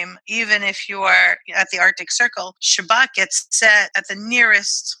time, even if you're at the Arctic Circle, Shabbat gets set at the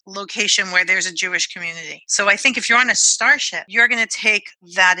nearest location where there's a Jewish community. So I think if you're on a starship, you're going to take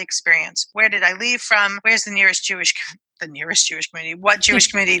that experience. Where did I leave from? Where's the nearest Jewish community? What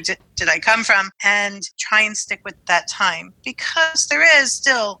Jewish community did I come from? And try and stick with that time, because there is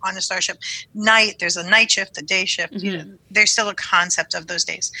still on a starship night. There's a night shift, a day shift. Mm-hmm. You know, there's still a concept of those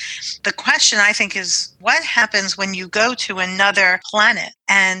days. The question, I think, is what happens when you go to another planet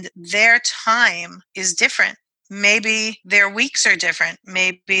and their time is different? Maybe their weeks are different.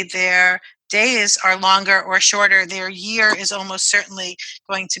 Maybe their days are longer or shorter. Their year is almost certainly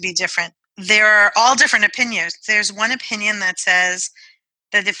going to be different. There are all different opinions. There's one opinion that says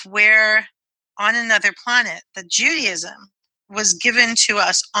that if we're on another planet, that Judaism was given to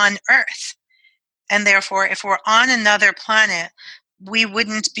us on Earth. And therefore, if we're on another planet, we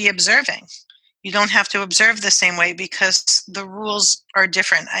wouldn't be observing. You don't have to observe the same way because the rules are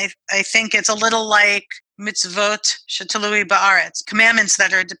different. I think it's a little like mitzvot shetalui ba'aretz, commandments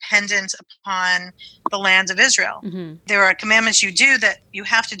that are dependent upon the land of Israel. Mm-hmm. There are commandments you do that you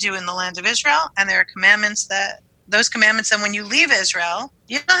have to do in the land of Israel, and there are commandments that, those commandments, and when you leave Israel,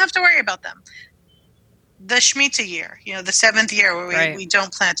 you don't have to worry about them. The Shemitah year, you know, the 7th year where we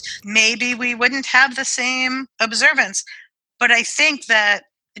don't plant, maybe we wouldn't have the same observance. But I think that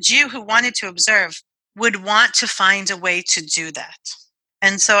a Jew who wanted to observe would want to find a way to do that.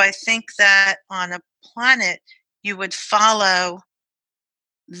 And so I think that on a planet, you would follow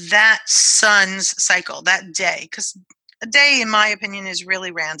that sun's cycle, that day, because a day, in my opinion, is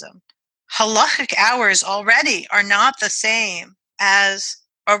really random. Halachic hours already are not the same as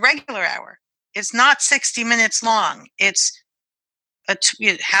a regular hour. It's not 60 minutes long. It's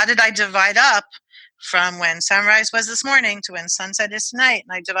how did I divide up from when sunrise was this morning to when sunset is tonight?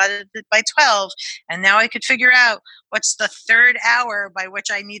 And I divided it by 12. And now I could figure out what's the third hour by which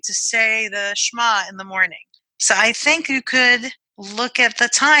I need to say the Shema in the morning. So I think you could look at the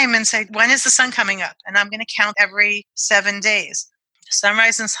time and say, when is the sun coming up? And I'm going to count every 7 days.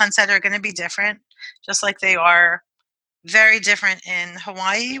 Sunrise and sunset are going to be different, just like they are very different in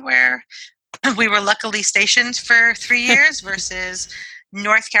Hawaii, where we were luckily stationed for 3 years, versus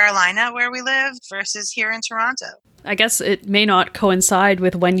North Carolina, where we live, versus here in Toronto. I guess it may not coincide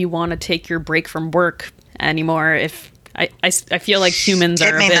with when you want to take your break from work anymore. If I feel like humans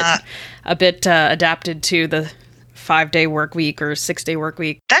are a bit adapted to the 5-day work week or 6-day work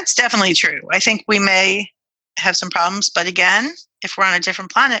week. That's definitely true. I think we may have some problems, but again, if we're on a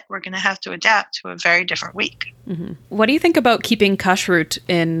different planet, we're going to have to adapt to a very different week. Mm-hmm. What do you think about keeping kashrut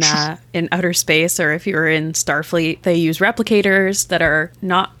in outer space, or if you're in Starfleet? They use replicators that are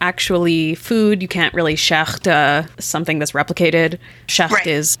not actually food. You can't really shecht something that's replicated. Shecht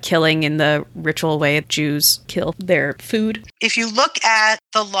is killing in the ritual way Jews kill their food. If you look at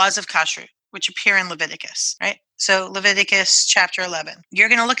the laws of kashrut, which appear in Leviticus, right? So Leviticus chapter 11, you're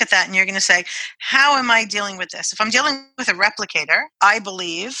going to look at that and you're going to say, how am I dealing with this? If I'm dealing with a replicator, I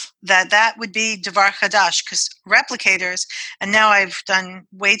believe that would be Devar Chadash, because replicators, and now I've done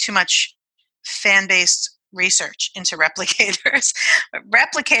way too much fan-based research into replicators, but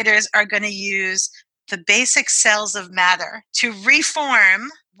replicators are going to use the basic cells of matter to reform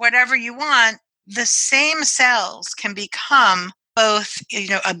whatever you want. The same cells can become both,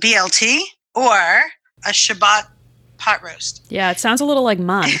 a BLT or a Shabbat pot roast. Yeah, it sounds a little like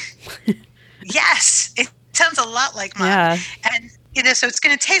man. Yes, it sounds a lot like man. Yeah. And so it's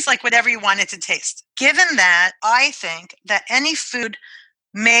going to taste like whatever you want it to taste. Given that, I think that any food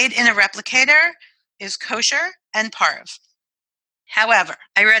made in a replicator is kosher and parv. However,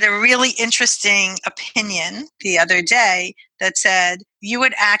 I read a really interesting opinion the other day that said you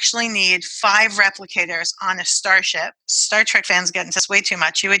would actually need 5 replicators on a starship. Star Trek fans get into this way too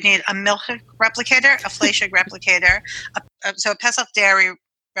much. You would need a milchik replicator, a fleshig replicator, so a Pesach dairy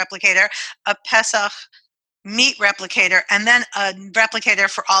replicator, a Pesach meat replicator, and then a replicator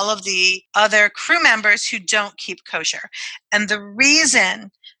for all of the other crew members who don't keep kosher. And the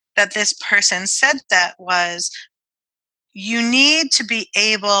reason that this person said that was, you need to be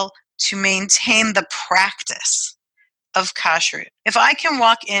able to maintain the practice of kashrut. If I can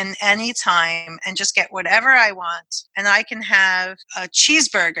walk in anytime and just get whatever I want, and I can have a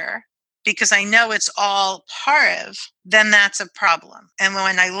cheeseburger because I know it's all pareve, then that's a problem. And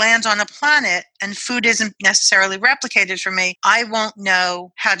when I land on a planet and food isn't necessarily replicated for me, I won't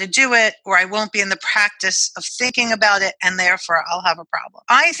know how to do it, or I won't be in the practice of thinking about it, and therefore I'll have a problem.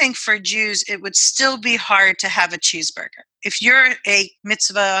 I think for Jews, it would still be hard to have a cheeseburger. If you're a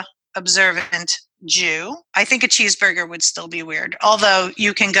mitzvah observant Jew, I think a cheeseburger would still be weird. Although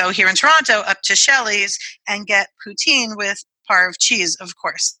you can go here in Toronto up to Shelley's and get poutine with parve cheese, of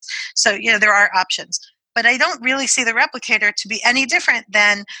course. So, there are options. But I don't really see the replicator to be any different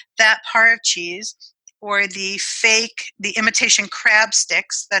than that parve cheese or the imitation crab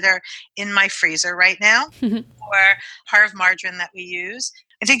sticks that are in my freezer right now, or parve margarine that we use.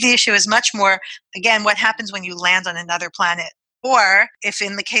 I think the issue is much more, again, what happens when you land on another planet. Or if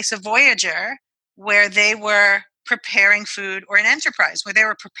in the case of Voyager, where they were preparing food, or an Enterprise, where they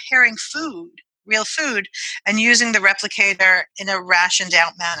were preparing food, real food, and using the replicator in a rationed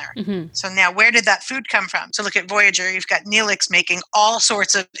out manner. So now where did that food come from? So look at Voyager, you've got Neelix making all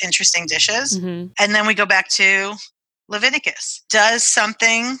sorts of interesting dishes. And then we go back to Leviticus. Does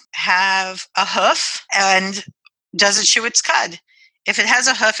something have a hoof, and does it chew its cud? If it has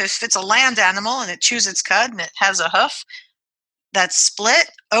a hoof, if it's a land animal and it chews its cud and it has a hoof that's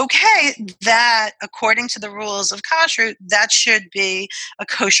split, okay, that according to the rules of kashrut, that should be a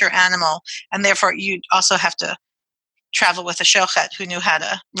kosher animal. And therefore you'd also have to travel with a shochet who knew how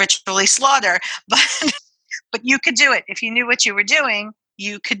to ritually slaughter. But you could do it. If you knew what you were doing,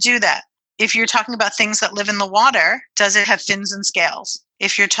 you could do that. If you're talking about things that live in the water, does it have fins and scales?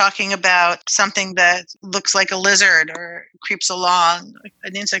 If you're talking about something that looks like a lizard or creeps along, like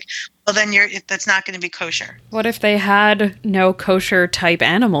an insect, well, then that's not going to be kosher. What if they had no kosher type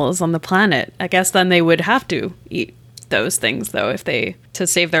animals on the planet? I guess then they would have to eat those things, though, to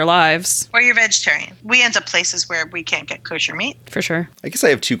save their lives. Or you're vegetarian. We end up places where we can't get kosher meat. For sure. I guess I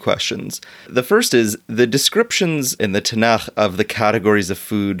have two questions. The first is, the descriptions in the Tanakh of the categories of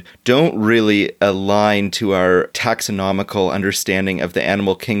food don't really align to our taxonomical understanding of the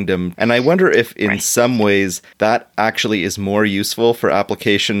animal kingdom. And I wonder if in some ways that actually is more useful for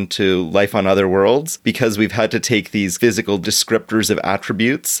application to life on other worlds, because we've had to take these physical descriptors of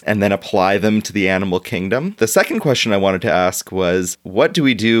attributes and then apply them to the animal kingdom. The second question I wanted to ask was, what do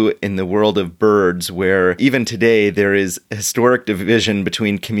we do in the world of birds, where even today there is historic division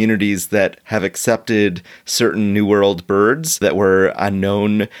between communities that have accepted certain New World birds that were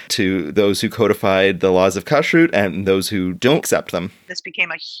unknown to those who codified the laws of kashrut and those who don't accept them? This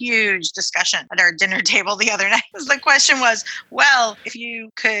became a huge discussion at our dinner table the other night. The question was, well, if you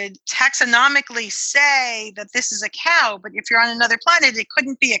could taxonomically say that this is a cow, but if you're on another planet, it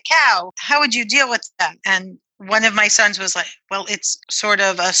couldn't be a cow, how would you deal with that? And one of my sons was like, well, it's sort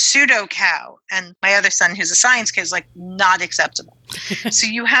of a pseudo cow. And my other son, who's a science kid, is like, not acceptable. So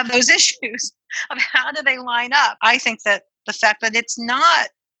you have those issues of how do they line up? I think that the fact that it's not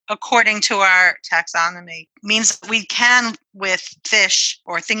according to our taxonomy means that we can, with fish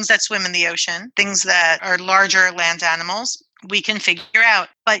or things that swim in the ocean, things that are larger land animals, we can figure out.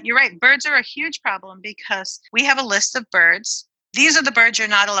 But you're right, birds are a huge problem because we have a list of birds. These are the birds you're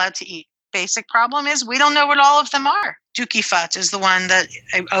not allowed to eat. Basic problem is we don't know what all of them are. Dukifat is the one that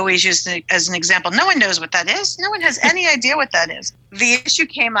I always use as an example. No one knows what that is. No one has any idea what that is. The issue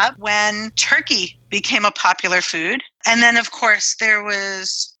came up when turkey became a popular food. And then, of course, there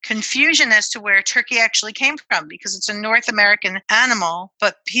was confusion as to where turkey actually came from, because it's a North American animal,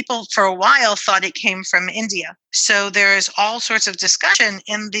 but people for a while thought it came from India. So there is all sorts of discussion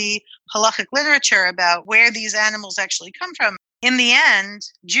in the halachic literature about where these animals actually come from. In the end,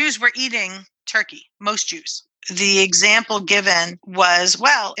 Jews were eating turkey, most Jews. The example given was,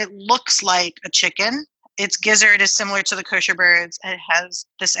 well, it looks like a chicken. Its gizzard is similar to the kosher birds. It has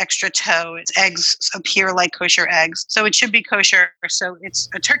this extra toe. Its eggs appear like kosher eggs. So it should be kosher. So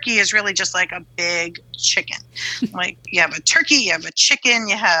a turkey is really just like a big chicken. Like you have a turkey, you have a chicken,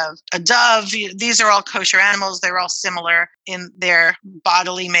 you have a dove. These are all kosher animals. They're all similar in their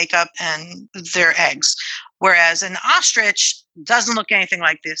bodily makeup and their eggs. Whereas an ostrich doesn't look anything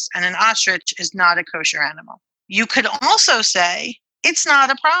like this, and an ostrich is not a kosher animal. You could also say it's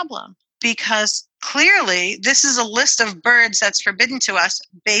not a problem because clearly this is a list of birds that's forbidden to us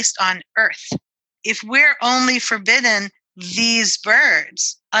based on Earth. If we're only forbidden these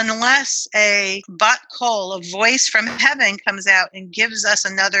birds, unless a Bat Kol, a voice from heaven, comes out and gives us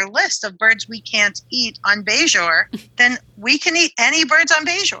another list of birds we can't eat on Bajor, then we can eat any birds on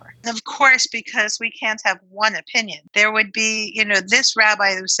Bajor. And of course, because we can't have one opinion, there would be, this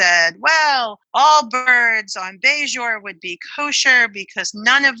rabbi who said, well, all birds on Bajor would be kosher because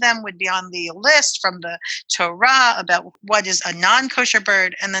none of them would be on the list from the Torah about what is a non-kosher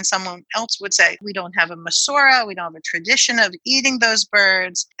bird. And then someone else would say, we don't have a Masorah, we don't have a tradition of eating those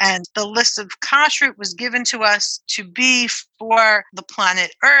birds. And the list of kashrut was given to us to be for the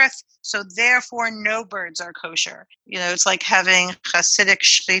planet Earth. So therefore, no birds are kosher. It's like having Hasidic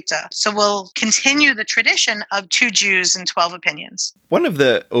shrita. So we'll continue the tradition of 2 Jews and 12 opinions. One of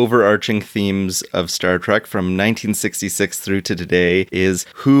the overarching themes of Star Trek from 1966 through to today is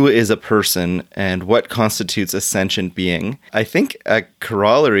who is a person and what constitutes a sentient being. I think a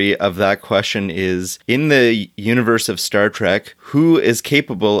corollary of that question is, in the universe of Star Trek, who is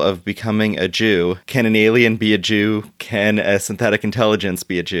capable of becoming a Jew? Can an alien be a Jew? Can a synthetic intelligence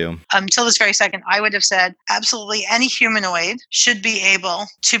be a Jew? Until this very second, I would have said absolutely any humanoid should be able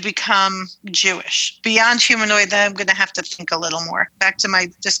to become Jewish. Beyond humanoid, then I'm going to have to think a little more. Back to my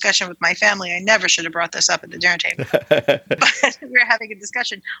discussion with my family, I never should have brought this up at the dinner table. But we were having a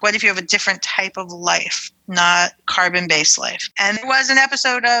discussion. What if you have a different type of life, not carbon-based life? And there was an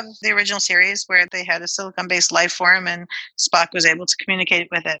episode of the original series where they had a silicon-based life form and Spock was able to communicate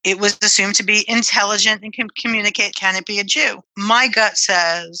with it. It was assumed to be intelligent and can communicate. Can it be a Jew? My gut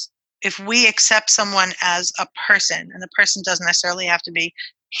says, if we accept someone as a person, and the person doesn't necessarily have to be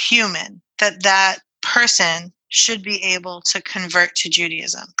human, that person should be able to convert to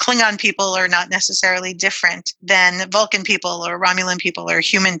Judaism. Klingon people are not necessarily different than Vulcan people or Romulan people or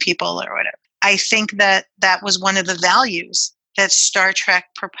human people or whatever. I think that was one of the values that Star Trek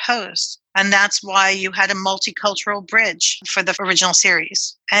proposed. And that's why you had a multicultural bridge for the original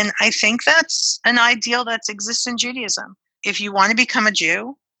series. And I think that's an ideal that exists in Judaism. If you want to become a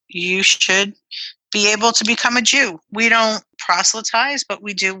Jew, you should be able to become a Jew. We don't proselytize, but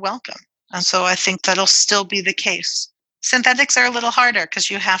we do welcome. And so I think that'll still be the case. Synthetics are a little harder because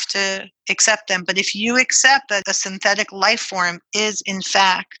you have to accept them. But if you accept that a synthetic life form is, in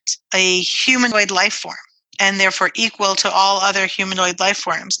fact, a humanoid life form, and therefore equal to all other humanoid life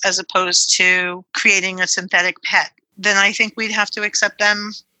forms, as opposed to creating a synthetic pet, then I think we'd have to accept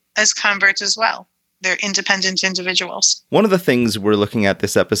them as converts as well. They're independent individuals. One of the things we're looking at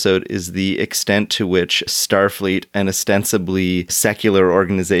this episode is the extent to which Starfleet, an ostensibly secular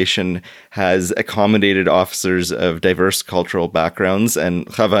organization, has accommodated officers of diverse cultural backgrounds. And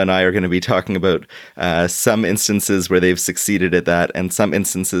Chava and I are going to be talking about some instances where they've succeeded at that and some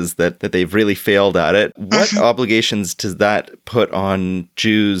instances that they've really failed at it. What obligations does that put on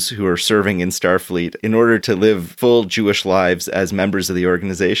Jews who are serving in Starfleet in order to live full Jewish lives as members of the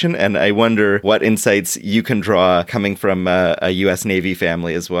organization? And I wonder what insights you can draw coming from a U.S. Navy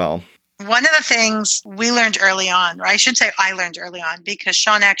family as well. One of the things we learned early on, or I should say I learned early on, because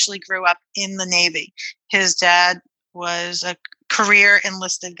Sean actually grew up in the Navy. His dad was a career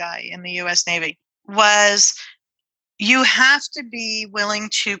enlisted guy in the U.S. Navy, was you have to be willing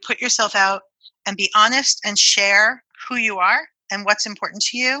to put yourself out and be honest and share who you are and what's important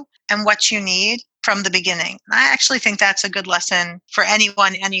to you and what you need from the beginning. I actually think that's a good lesson for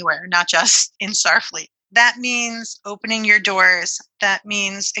anyone, anywhere, not just in Starfleet. That means opening your doors. That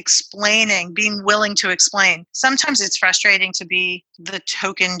means explaining, being willing to explain. Sometimes it's frustrating to be the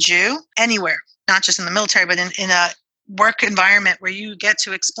token Jew anywhere, not just in the military, but in a work environment where you get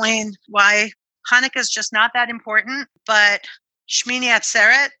to explain why Hanukkah is just not that important, but Shmini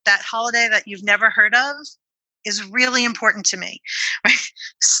Atzeret, that holiday that you've never heard of, is really important to me. Right?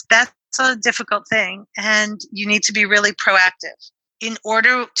 That's a difficult thing, and you need to be really proactive. In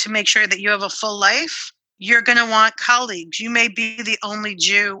order to make sure that you have a full life, you're going to want colleagues. You may be the only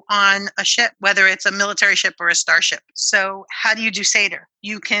Jew on a ship, whether it's a military ship or a starship. So how do you do Seder?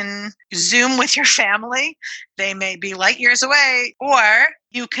 You can Zoom with your family. They may be light years away, or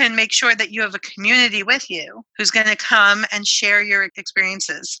you can make sure that you have a community with you who's going to come and share your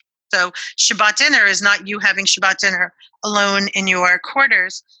experiences. So Shabbat dinner is not you having Shabbat dinner alone in your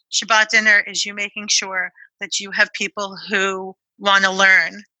quarters. Shabbat dinner is you making sure that you have people who want to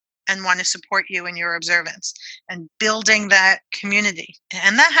learn and want to support you in your observance and building that community.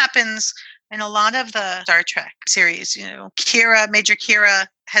 And that happens in a lot of the Star Trek series. Kira, Major Kira,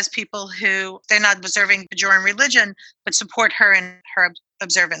 has people who they're not observing Bajoran religion, but support her in her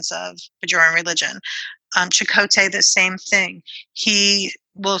observance of Bajoran religion. Chakotay, the same thing. He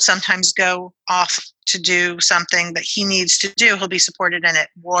will sometimes go off to do something that he needs to do. He'll be supported in it.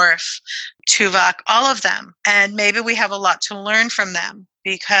 Worf, Tuvok, all of them. And maybe we have a lot to learn from them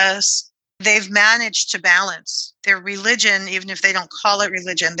because they've managed to balance their religion, even if they don't call it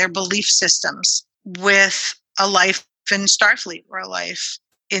religion, their belief systems with a life in Starfleet or a life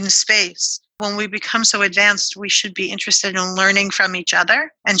in space. When we become so advanced, we should be interested in learning from each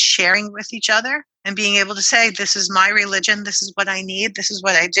other and sharing with each other and being able to say, this is my religion, this is what I need, this is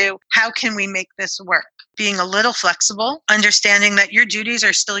what I do. How can we make this work? Being a little flexible, understanding that your duties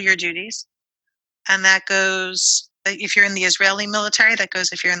are still your duties. And that goes, if you're in the Israeli military, that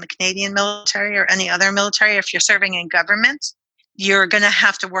goes if you're in the Canadian military or any other military. If you're serving in government, you're going to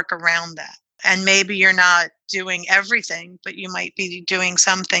have to work around that. And maybe you're not doing everything, but you might be doing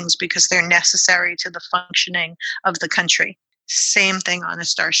some things because they're necessary to the functioning of the country. Same thing on a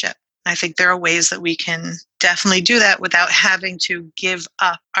starship. I think there are ways that we can definitely do that without having to give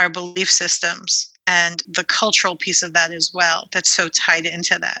up our belief systems and the cultural piece of that as well that's so tied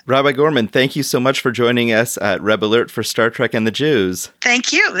into that. Rabbi Gorman, thank you so much for joining us at Red Alert for Star Trek and the Jews.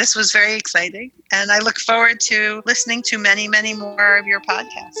 Thank you. This was very exciting. And I look forward to listening to many, many more of your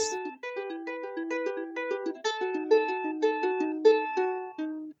podcasts.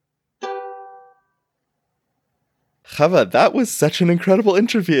 Chava, that was such an incredible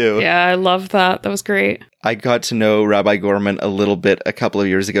interview. Yeah, I love that. That was great. I got to know Rabbi Gorman a little bit a couple of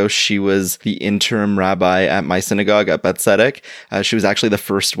years ago. She was the interim rabbi at my synagogue at Beth Tzedek. She was actually the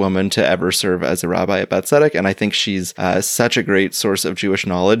first woman to ever serve as a rabbi at Beth Tzedek, and I think she's such a great source of Jewish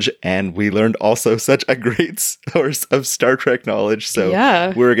knowledge, and we learned also such a great source of Star Trek knowledge, so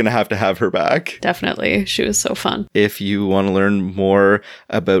yeah, we're going to have her back. Definitely. She was so fun. If you want to learn more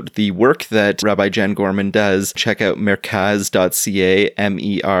about the work that Rabbi Jen Gorman does, check out merkaz.ca,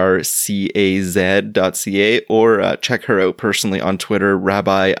 mercaz.ca, or check her out personally on Twitter,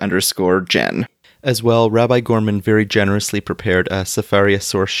 rabbi_Jen. As well, Rabbi Gorman very generously prepared a Sefaria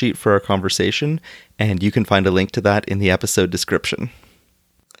source sheet for our conversation, and you can find a link to that in the episode description.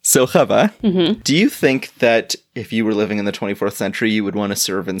 So, Chava, do you think that if you were living in the 24th century, you would want to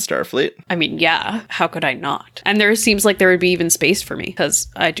serve in Starfleet? I mean, yeah, how could I not? And there seems like there would be even space for me because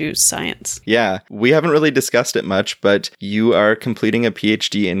I do science. Yeah, we haven't really discussed it much, but you are completing a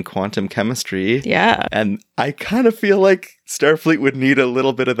PhD in quantum chemistry. Yeah. And I kind of feel like Starfleet would need a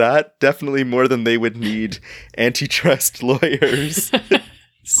little bit of that, definitely more than they would need antitrust lawyers.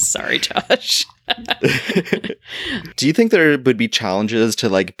 Sorry, Josh. Do you think there would be challenges to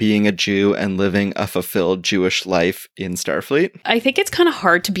like being a Jew and living a fulfilled Jewish life in Starfleet? I think it's kind of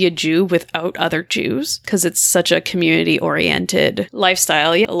hard to be a Jew without other Jews because it's such a community-oriented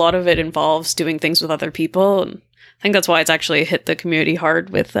lifestyle. A lot of it involves doing things with other people. And I think that's why it's actually hit the community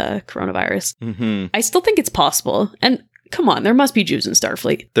hard with coronavirus. Mm-hmm. I still think it's possible. And come on, there must be Jews in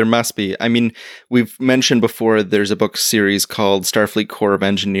Starfleet. There must be. I mean, we've mentioned before there's a book series called Starfleet Corps of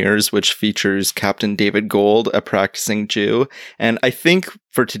Engineers, which features Captain David Gold, a practicing Jew. And I think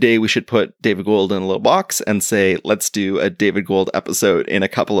for today, we should put David Gold in a little box and say, let's do a David Gold episode in a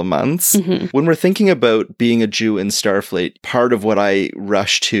couple of months. Mm-hmm. When we're thinking about being a Jew in Starfleet, part of what I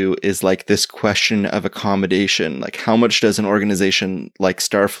rush to is like this question of accommodation. Like, how much does an organization like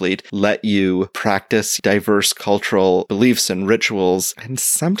Starfleet let you practice diverse cultural beliefs and rituals? And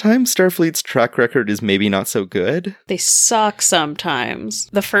sometimes Starfleet's track record is maybe not so good. They suck sometimes.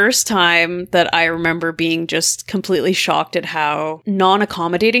 The first time that I remember being just completely shocked at how non-accommodating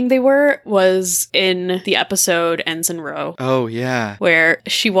they were was in the episode Ensign Rowe. Oh, yeah. Where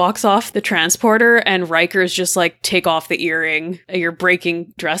she walks off the transporter and Riker's just like, take off the earring. You're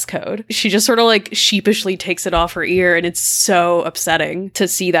breaking dress code. She just sort of like sheepishly takes it off her ear, and it's so upsetting to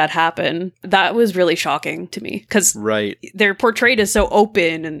see that happen. That was really shocking to me because they're portrayed as so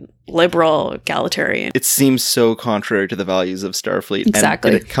open and liberal, egalitarian. It seems so contrary to the values of Starfleet.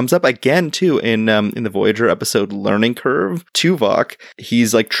 Exactly. And it comes up again, too, in the Voyager episode Learning Curve. Tuvok,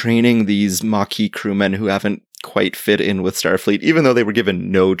 he's like training these Maquis crewmen who haven't quite fit in with Starfleet, even though they were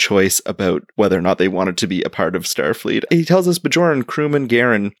given no choice about whether or not they wanted to be a part of Starfleet. He tells us, Bajoran, crewman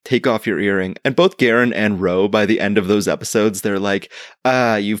Garen, take off your earring. And both Garen and Rowe, by the end of those episodes, they're like,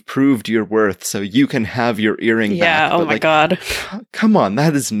 you've proved your worth, so you can have your earring back. Yeah, oh my God. Come on,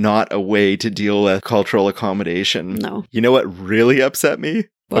 that is not a way to deal with cultural accommodation. No. You know what really upset me?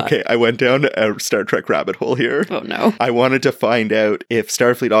 What? Okay, I went down a Star Trek rabbit hole here. Oh no. I wanted to find out if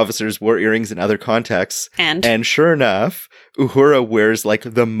Starfleet officers wore earrings in other contexts. And Sure enough, Uhura wears like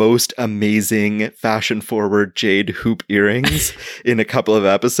the most amazing fashion-forward jade hoop earrings in a couple of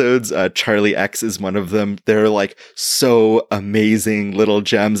episodes. Charlie X is one of them. They're like so amazing little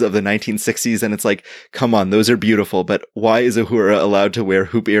gems of the 1960s. And it's like, come on, those are beautiful. But why is Uhura allowed to wear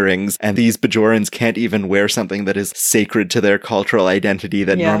hoop earrings? And these Bajorans can't even wear something that is sacred to their cultural identity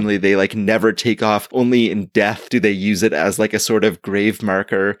that normally they like never take off. Only in death do they use it as like a sort of grave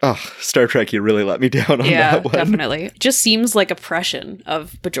marker. Oh, Star Trek, you really let me down on that one. Definitely. It just seems like oppression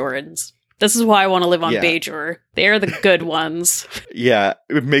of Bajorans. This is why I want to live on Bajor. They're the good ones. Yeah,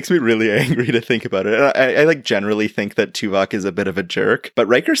 it makes me really angry to think about it. I like generally think that Tuvok is a bit of a jerk, but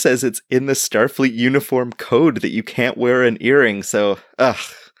Riker says it's in the Starfleet uniform code that you can't wear an earring. So,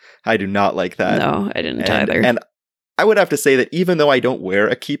 I do not like that. No, I didn't either. And I would have to say that even though I don't wear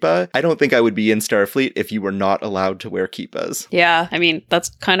a kippa, I don't think I would be in Starfleet if you were not allowed to wear kippas. Yeah, I mean, that's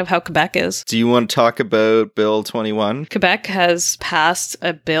kind of how Quebec is. Do you want to talk about Bill 21? Quebec has passed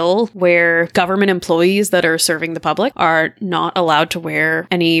a bill where government employees that are serving the public are not allowed to wear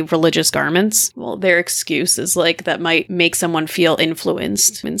any religious garments. Well, their excuse is like that might make someone feel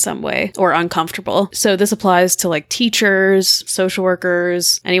influenced in some way or uncomfortable. So this applies to like teachers, social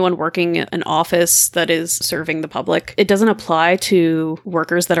workers, anyone working in an office that is serving the public. It doesn't apply to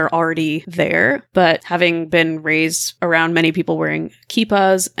workers that are already there, but having been raised around many people wearing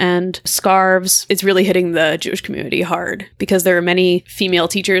kippas and scarves, it's really hitting the Jewish community hard because there are many female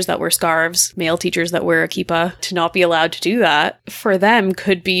teachers that wear scarves, male teachers that wear a kippa. To not be allowed to do that for them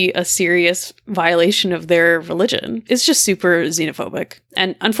could be a serious violation of their religion. It's just super xenophobic.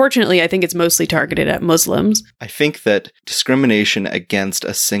 And unfortunately, I think it's mostly targeted at Muslims. I think that discrimination against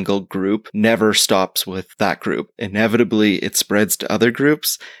a single group never stops with that group. Inevitably, it spreads to other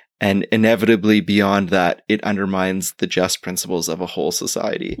groups, and inevitably beyond that, it undermines the just principles of a whole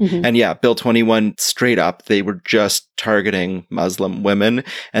society. Mm-hmm. And yeah, Bill 21, straight up, they were just targeting Muslim women.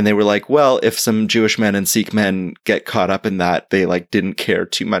 And they were like, well, if some Jewish men and Sikh men get caught up in that, they like didn't care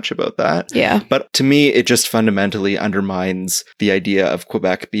too much about that. Yeah. But to me, it just fundamentally undermines the idea of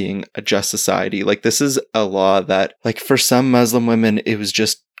Quebec being a just society. Like, this is a law that, like, for some Muslim women, it was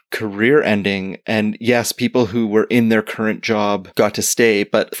just career ending. And yes, people who were in their current job got to stay.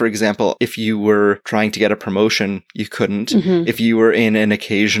 But for example, if you were trying to get a promotion, you couldn't. Mm-hmm. If you were in an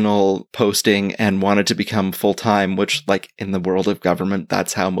occasional posting and wanted to become full-time, which like in the world of government,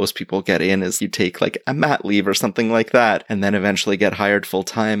 that's how most people get in, is you take like a mat leave or something like that, and then eventually get hired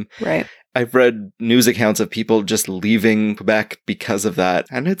full-time. Right. I've read news accounts of people just leaving Quebec because of that,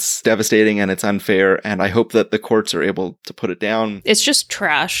 and it's devastating and it's unfair, and I hope that the courts are able to put it down. It's just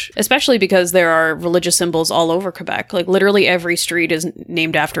trash, especially because there are religious symbols all over Quebec. Like, literally every street is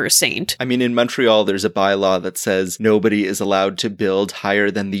named after a saint. I mean, in Montreal, there's a bylaw that says nobody is allowed to build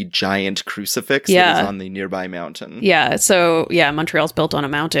higher than the giant crucifix that is on the nearby mountain. Yeah, so, yeah, Montreal's built on a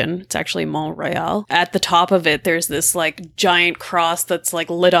mountain. It's actually Mont Royal. At the top of it, there's this, like, giant cross that's, like,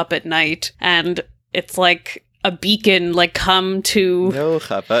 lit up at night. And it's like a beacon, like, come to... No,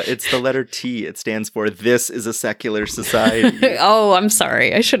 Chapa, it's the letter T. It stands for This is a Secular Society. Oh, I'm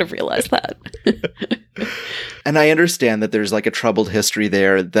sorry. I should have realized that. And I understand that there's like a troubled history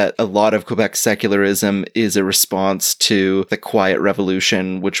there, that a lot of Quebec's secularism is a response to the Quiet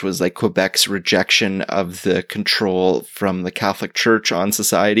Revolution, which was like Quebec's rejection of the control from the Catholic Church on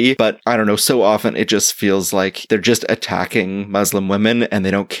society. But I don't know, so often it just feels like they're just attacking Muslim women and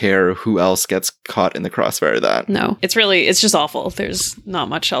they don't care who else gets caught in the crossfire of that. No, it's just awful. There's not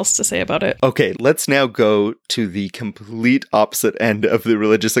much else to say about it. Okay, let's now go to the complete opposite end of the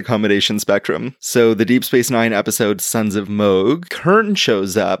religious accommodation spectrum. So the Deep Space Nine episode Sons of Moog, Kern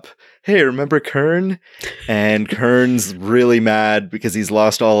shows up. Hey, remember Kern? And Kern's really mad because he's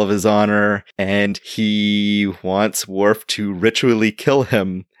lost all of his honor and he wants Worf to ritually kill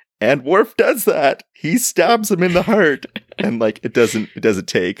him. And Worf does that. He stabs him in the heart. And like, it doesn't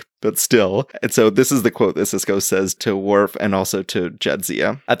take, but still. And so this is the quote that Sisko says to Worf and also to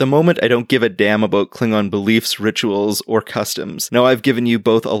Jadzia. At the moment, I don't give a damn about Klingon beliefs, rituals, or customs. Now, I've given you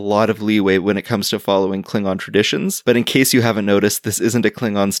both a lot of leeway when it comes to following Klingon traditions, but in case you haven't noticed, this isn't a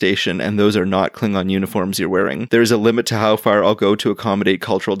Klingon station, and those are not Klingon uniforms you're wearing. There is a limit to how far I'll go to accommodate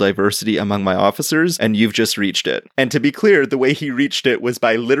cultural diversity among my officers, and you've just reached it. And to be clear, the way he reached it was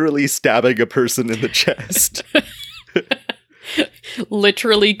by literally stabbing a person in the chest.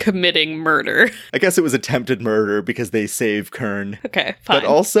 Literally committing murder. I guess it was attempted murder because they save Kern. Okay, fine. But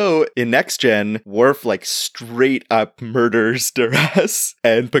also in Next Gen, Worf like straight up murders Duras,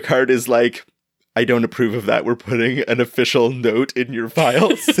 and Picard is like, I don't approve of that. We're putting an official note in your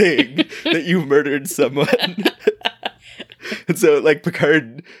file saying that you murdered someone. And so, like,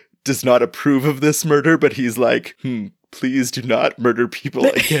 Picard does not approve of this murder, but he's like, please do not murder people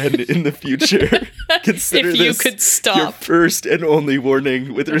again in the future. Consider If you this could stop. your first and only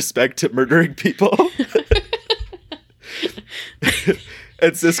warning with respect to murdering people.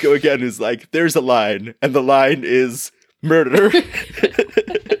 And Sisko again is like, there's a line, and the line is murder.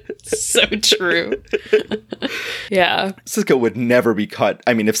 So true. Yeah. Sisko would never be caught.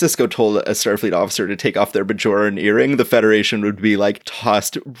 I mean, if Sisko told a Starfleet officer to take off their Bajoran earring, the Federation would be like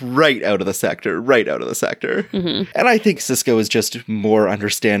tossed right out of the sector. And I think Sisko is just more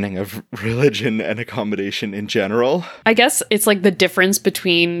understanding of religion and accommodation in general. I guess it's like the difference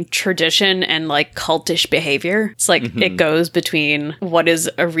between tradition and like cultish behavior. It's like it goes between what is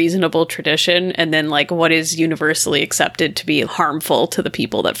a reasonable tradition and then like what is universally accepted to be harmful to the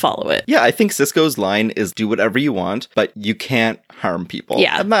people that follow it. Yeah, I think Sisko's line is do whatever you want, but you can't harm people.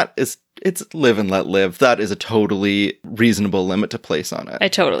 Yeah. And that is, it's live and let live. That is a totally reasonable limit to place on it. I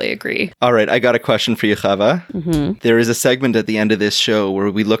totally agree. All right, I got a question for you, Chava. There is a segment at the end of this show where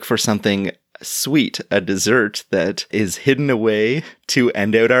we look for something sweet, a dessert that is hidden away to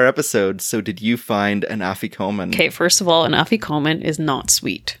end out our episode. So did you find an afikoman? Okay, first of all, an afikoman is not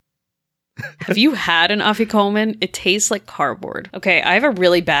sweet. Have you had an afikoman? It tastes like cardboard. Okay, I have a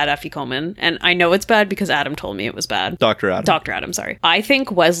really bad afikoman, and I know it's bad because Adam told me it was bad. Dr. Adam. Dr. Adam, sorry. I think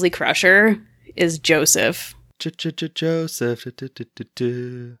Wesley Crusher is Joseph. Joseph.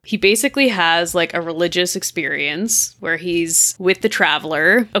 He basically has like a religious experience where he's with the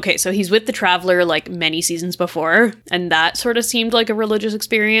Traveler. Okay, so he's with the Traveler like many seasons before, and that sort of seemed like a religious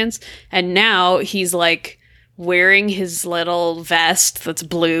experience. And now he's like wearing his little vest that's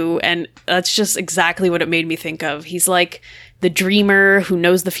blue, and that's just exactly what it made me think of. He's like the dreamer who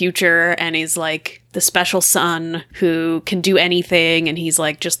knows the future, and he's like the special son who can do anything, and he's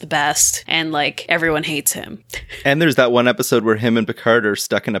like just the best, and like everyone hates him. And there's that one episode where him and Picard are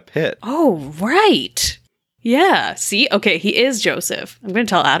stuck in a pit. Oh, right. Yeah, see? Okay, he is Joseph. I'm going to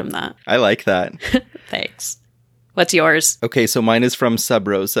tell Adam that. I like that. Thanks. What's yours? Okay, so mine is from Sub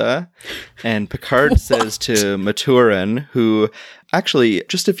Rosa, and Picard says to Maturin, who actually,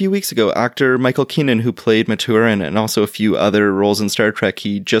 just a few weeks ago, actor Michael Keenan, who played Maturin and also a few other roles in Star Trek,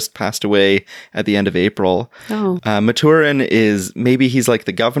 he just passed away at the end of April. Oh. Maturin is, maybe he's like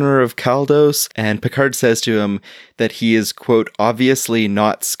the governor of Kaldos, and Picard says to him that he is, quote, obviously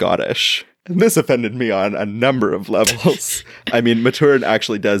not Scottish. And this offended me on a number of levels. I mean, Maturin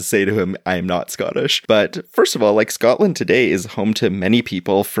actually does say to him, I am not Scottish. But first of all, like, Scotland today is home to many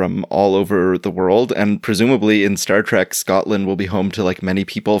people from all over the world. And presumably in Star Trek, Scotland will be home to like many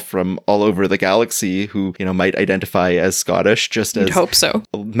people from all over the galaxy who, you know, might identify as Scottish, just as You'd hope so.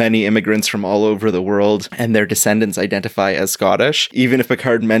 Many immigrants from all over the world and their descendants identify as Scottish. Even if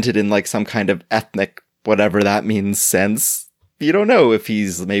Picard meant it in like some kind of ethnic, whatever that means, sense, you don't know if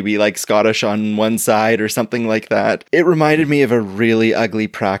he's maybe like Scottish on one side or something like that. It reminded me of a really ugly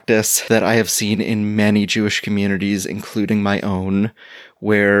practice that I have seen in many Jewish communities, including my own,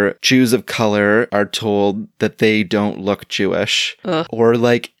 where Jews of color are told that they don't look Jewish. Or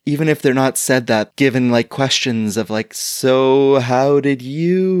like, even if they're not said that, given like questions of like, so how did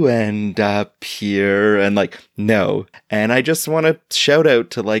you end up here? And like, no. And I just want to shout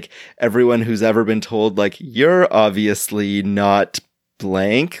out to like everyone who's ever been told like, you're obviously not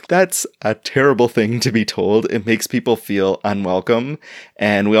blank. That's a terrible thing to be told. It makes people feel unwelcome,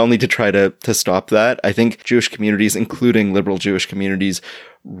 and we all need to try to stop that. I think Jewish communities, including liberal Jewish communities,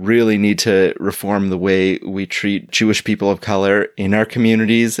 really need to reform the way we treat Jewish people of color in our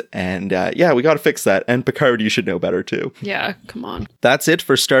communities. And yeah, we got to fix that. And Picard, you should know better too. Yeah, come on. That's it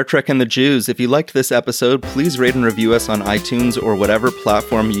for Star Trek and the Jews. If you liked this episode, please rate and review us on iTunes or whatever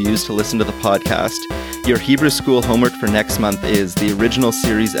platform you use to listen to the podcast. Your Hebrew School homework for next month is the original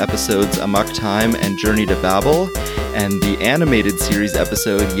series episodes Amok Time and Journey to Babel, and the animated series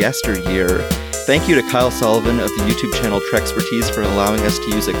episode Yesteryear. Thank you to Kyle Sullivan of the YouTube channel Trexpertise for allowing us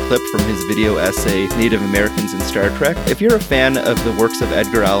to use a clip from his video essay, Native Americans in Star Trek. If you're a fan of the works of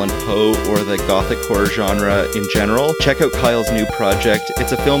Edgar Allan Poe or the gothic horror genre in general, check out Kyle's new project.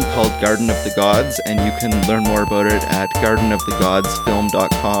 It's a film called Garden of the Gods, and you can learn more about it at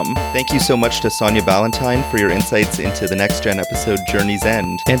gardenofthegodsfilm.com. Thank you so much to Sonia Ballantyne for your insights into the Next Gen episode Journey's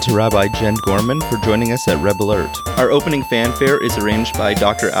End, and to Rabbi Jen Gorman for joining us at Rebel Alert. Our opening fanfare is arranged by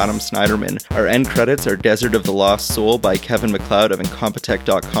Dr. Adam Snyderman. Our end credits are Desert of the Lost Soul by Kevin MacLeod of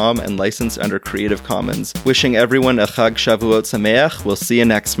Incompetech.com and licensed under Creative Commons. Wishing everyone a Chag Shavuot Sameach. We'll see you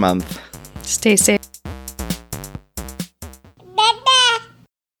next month. Stay safe.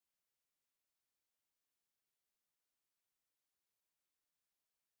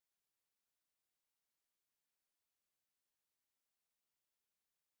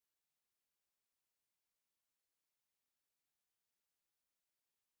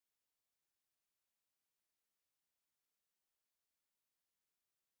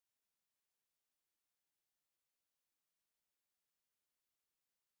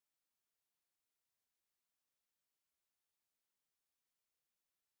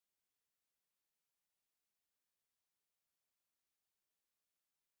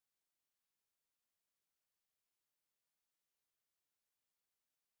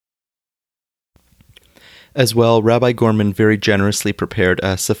 As well, Rabbi Gorman very generously prepared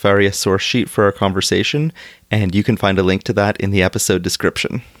a Sefaria source sheet for our conversation, and you can find a link to that in the episode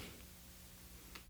description.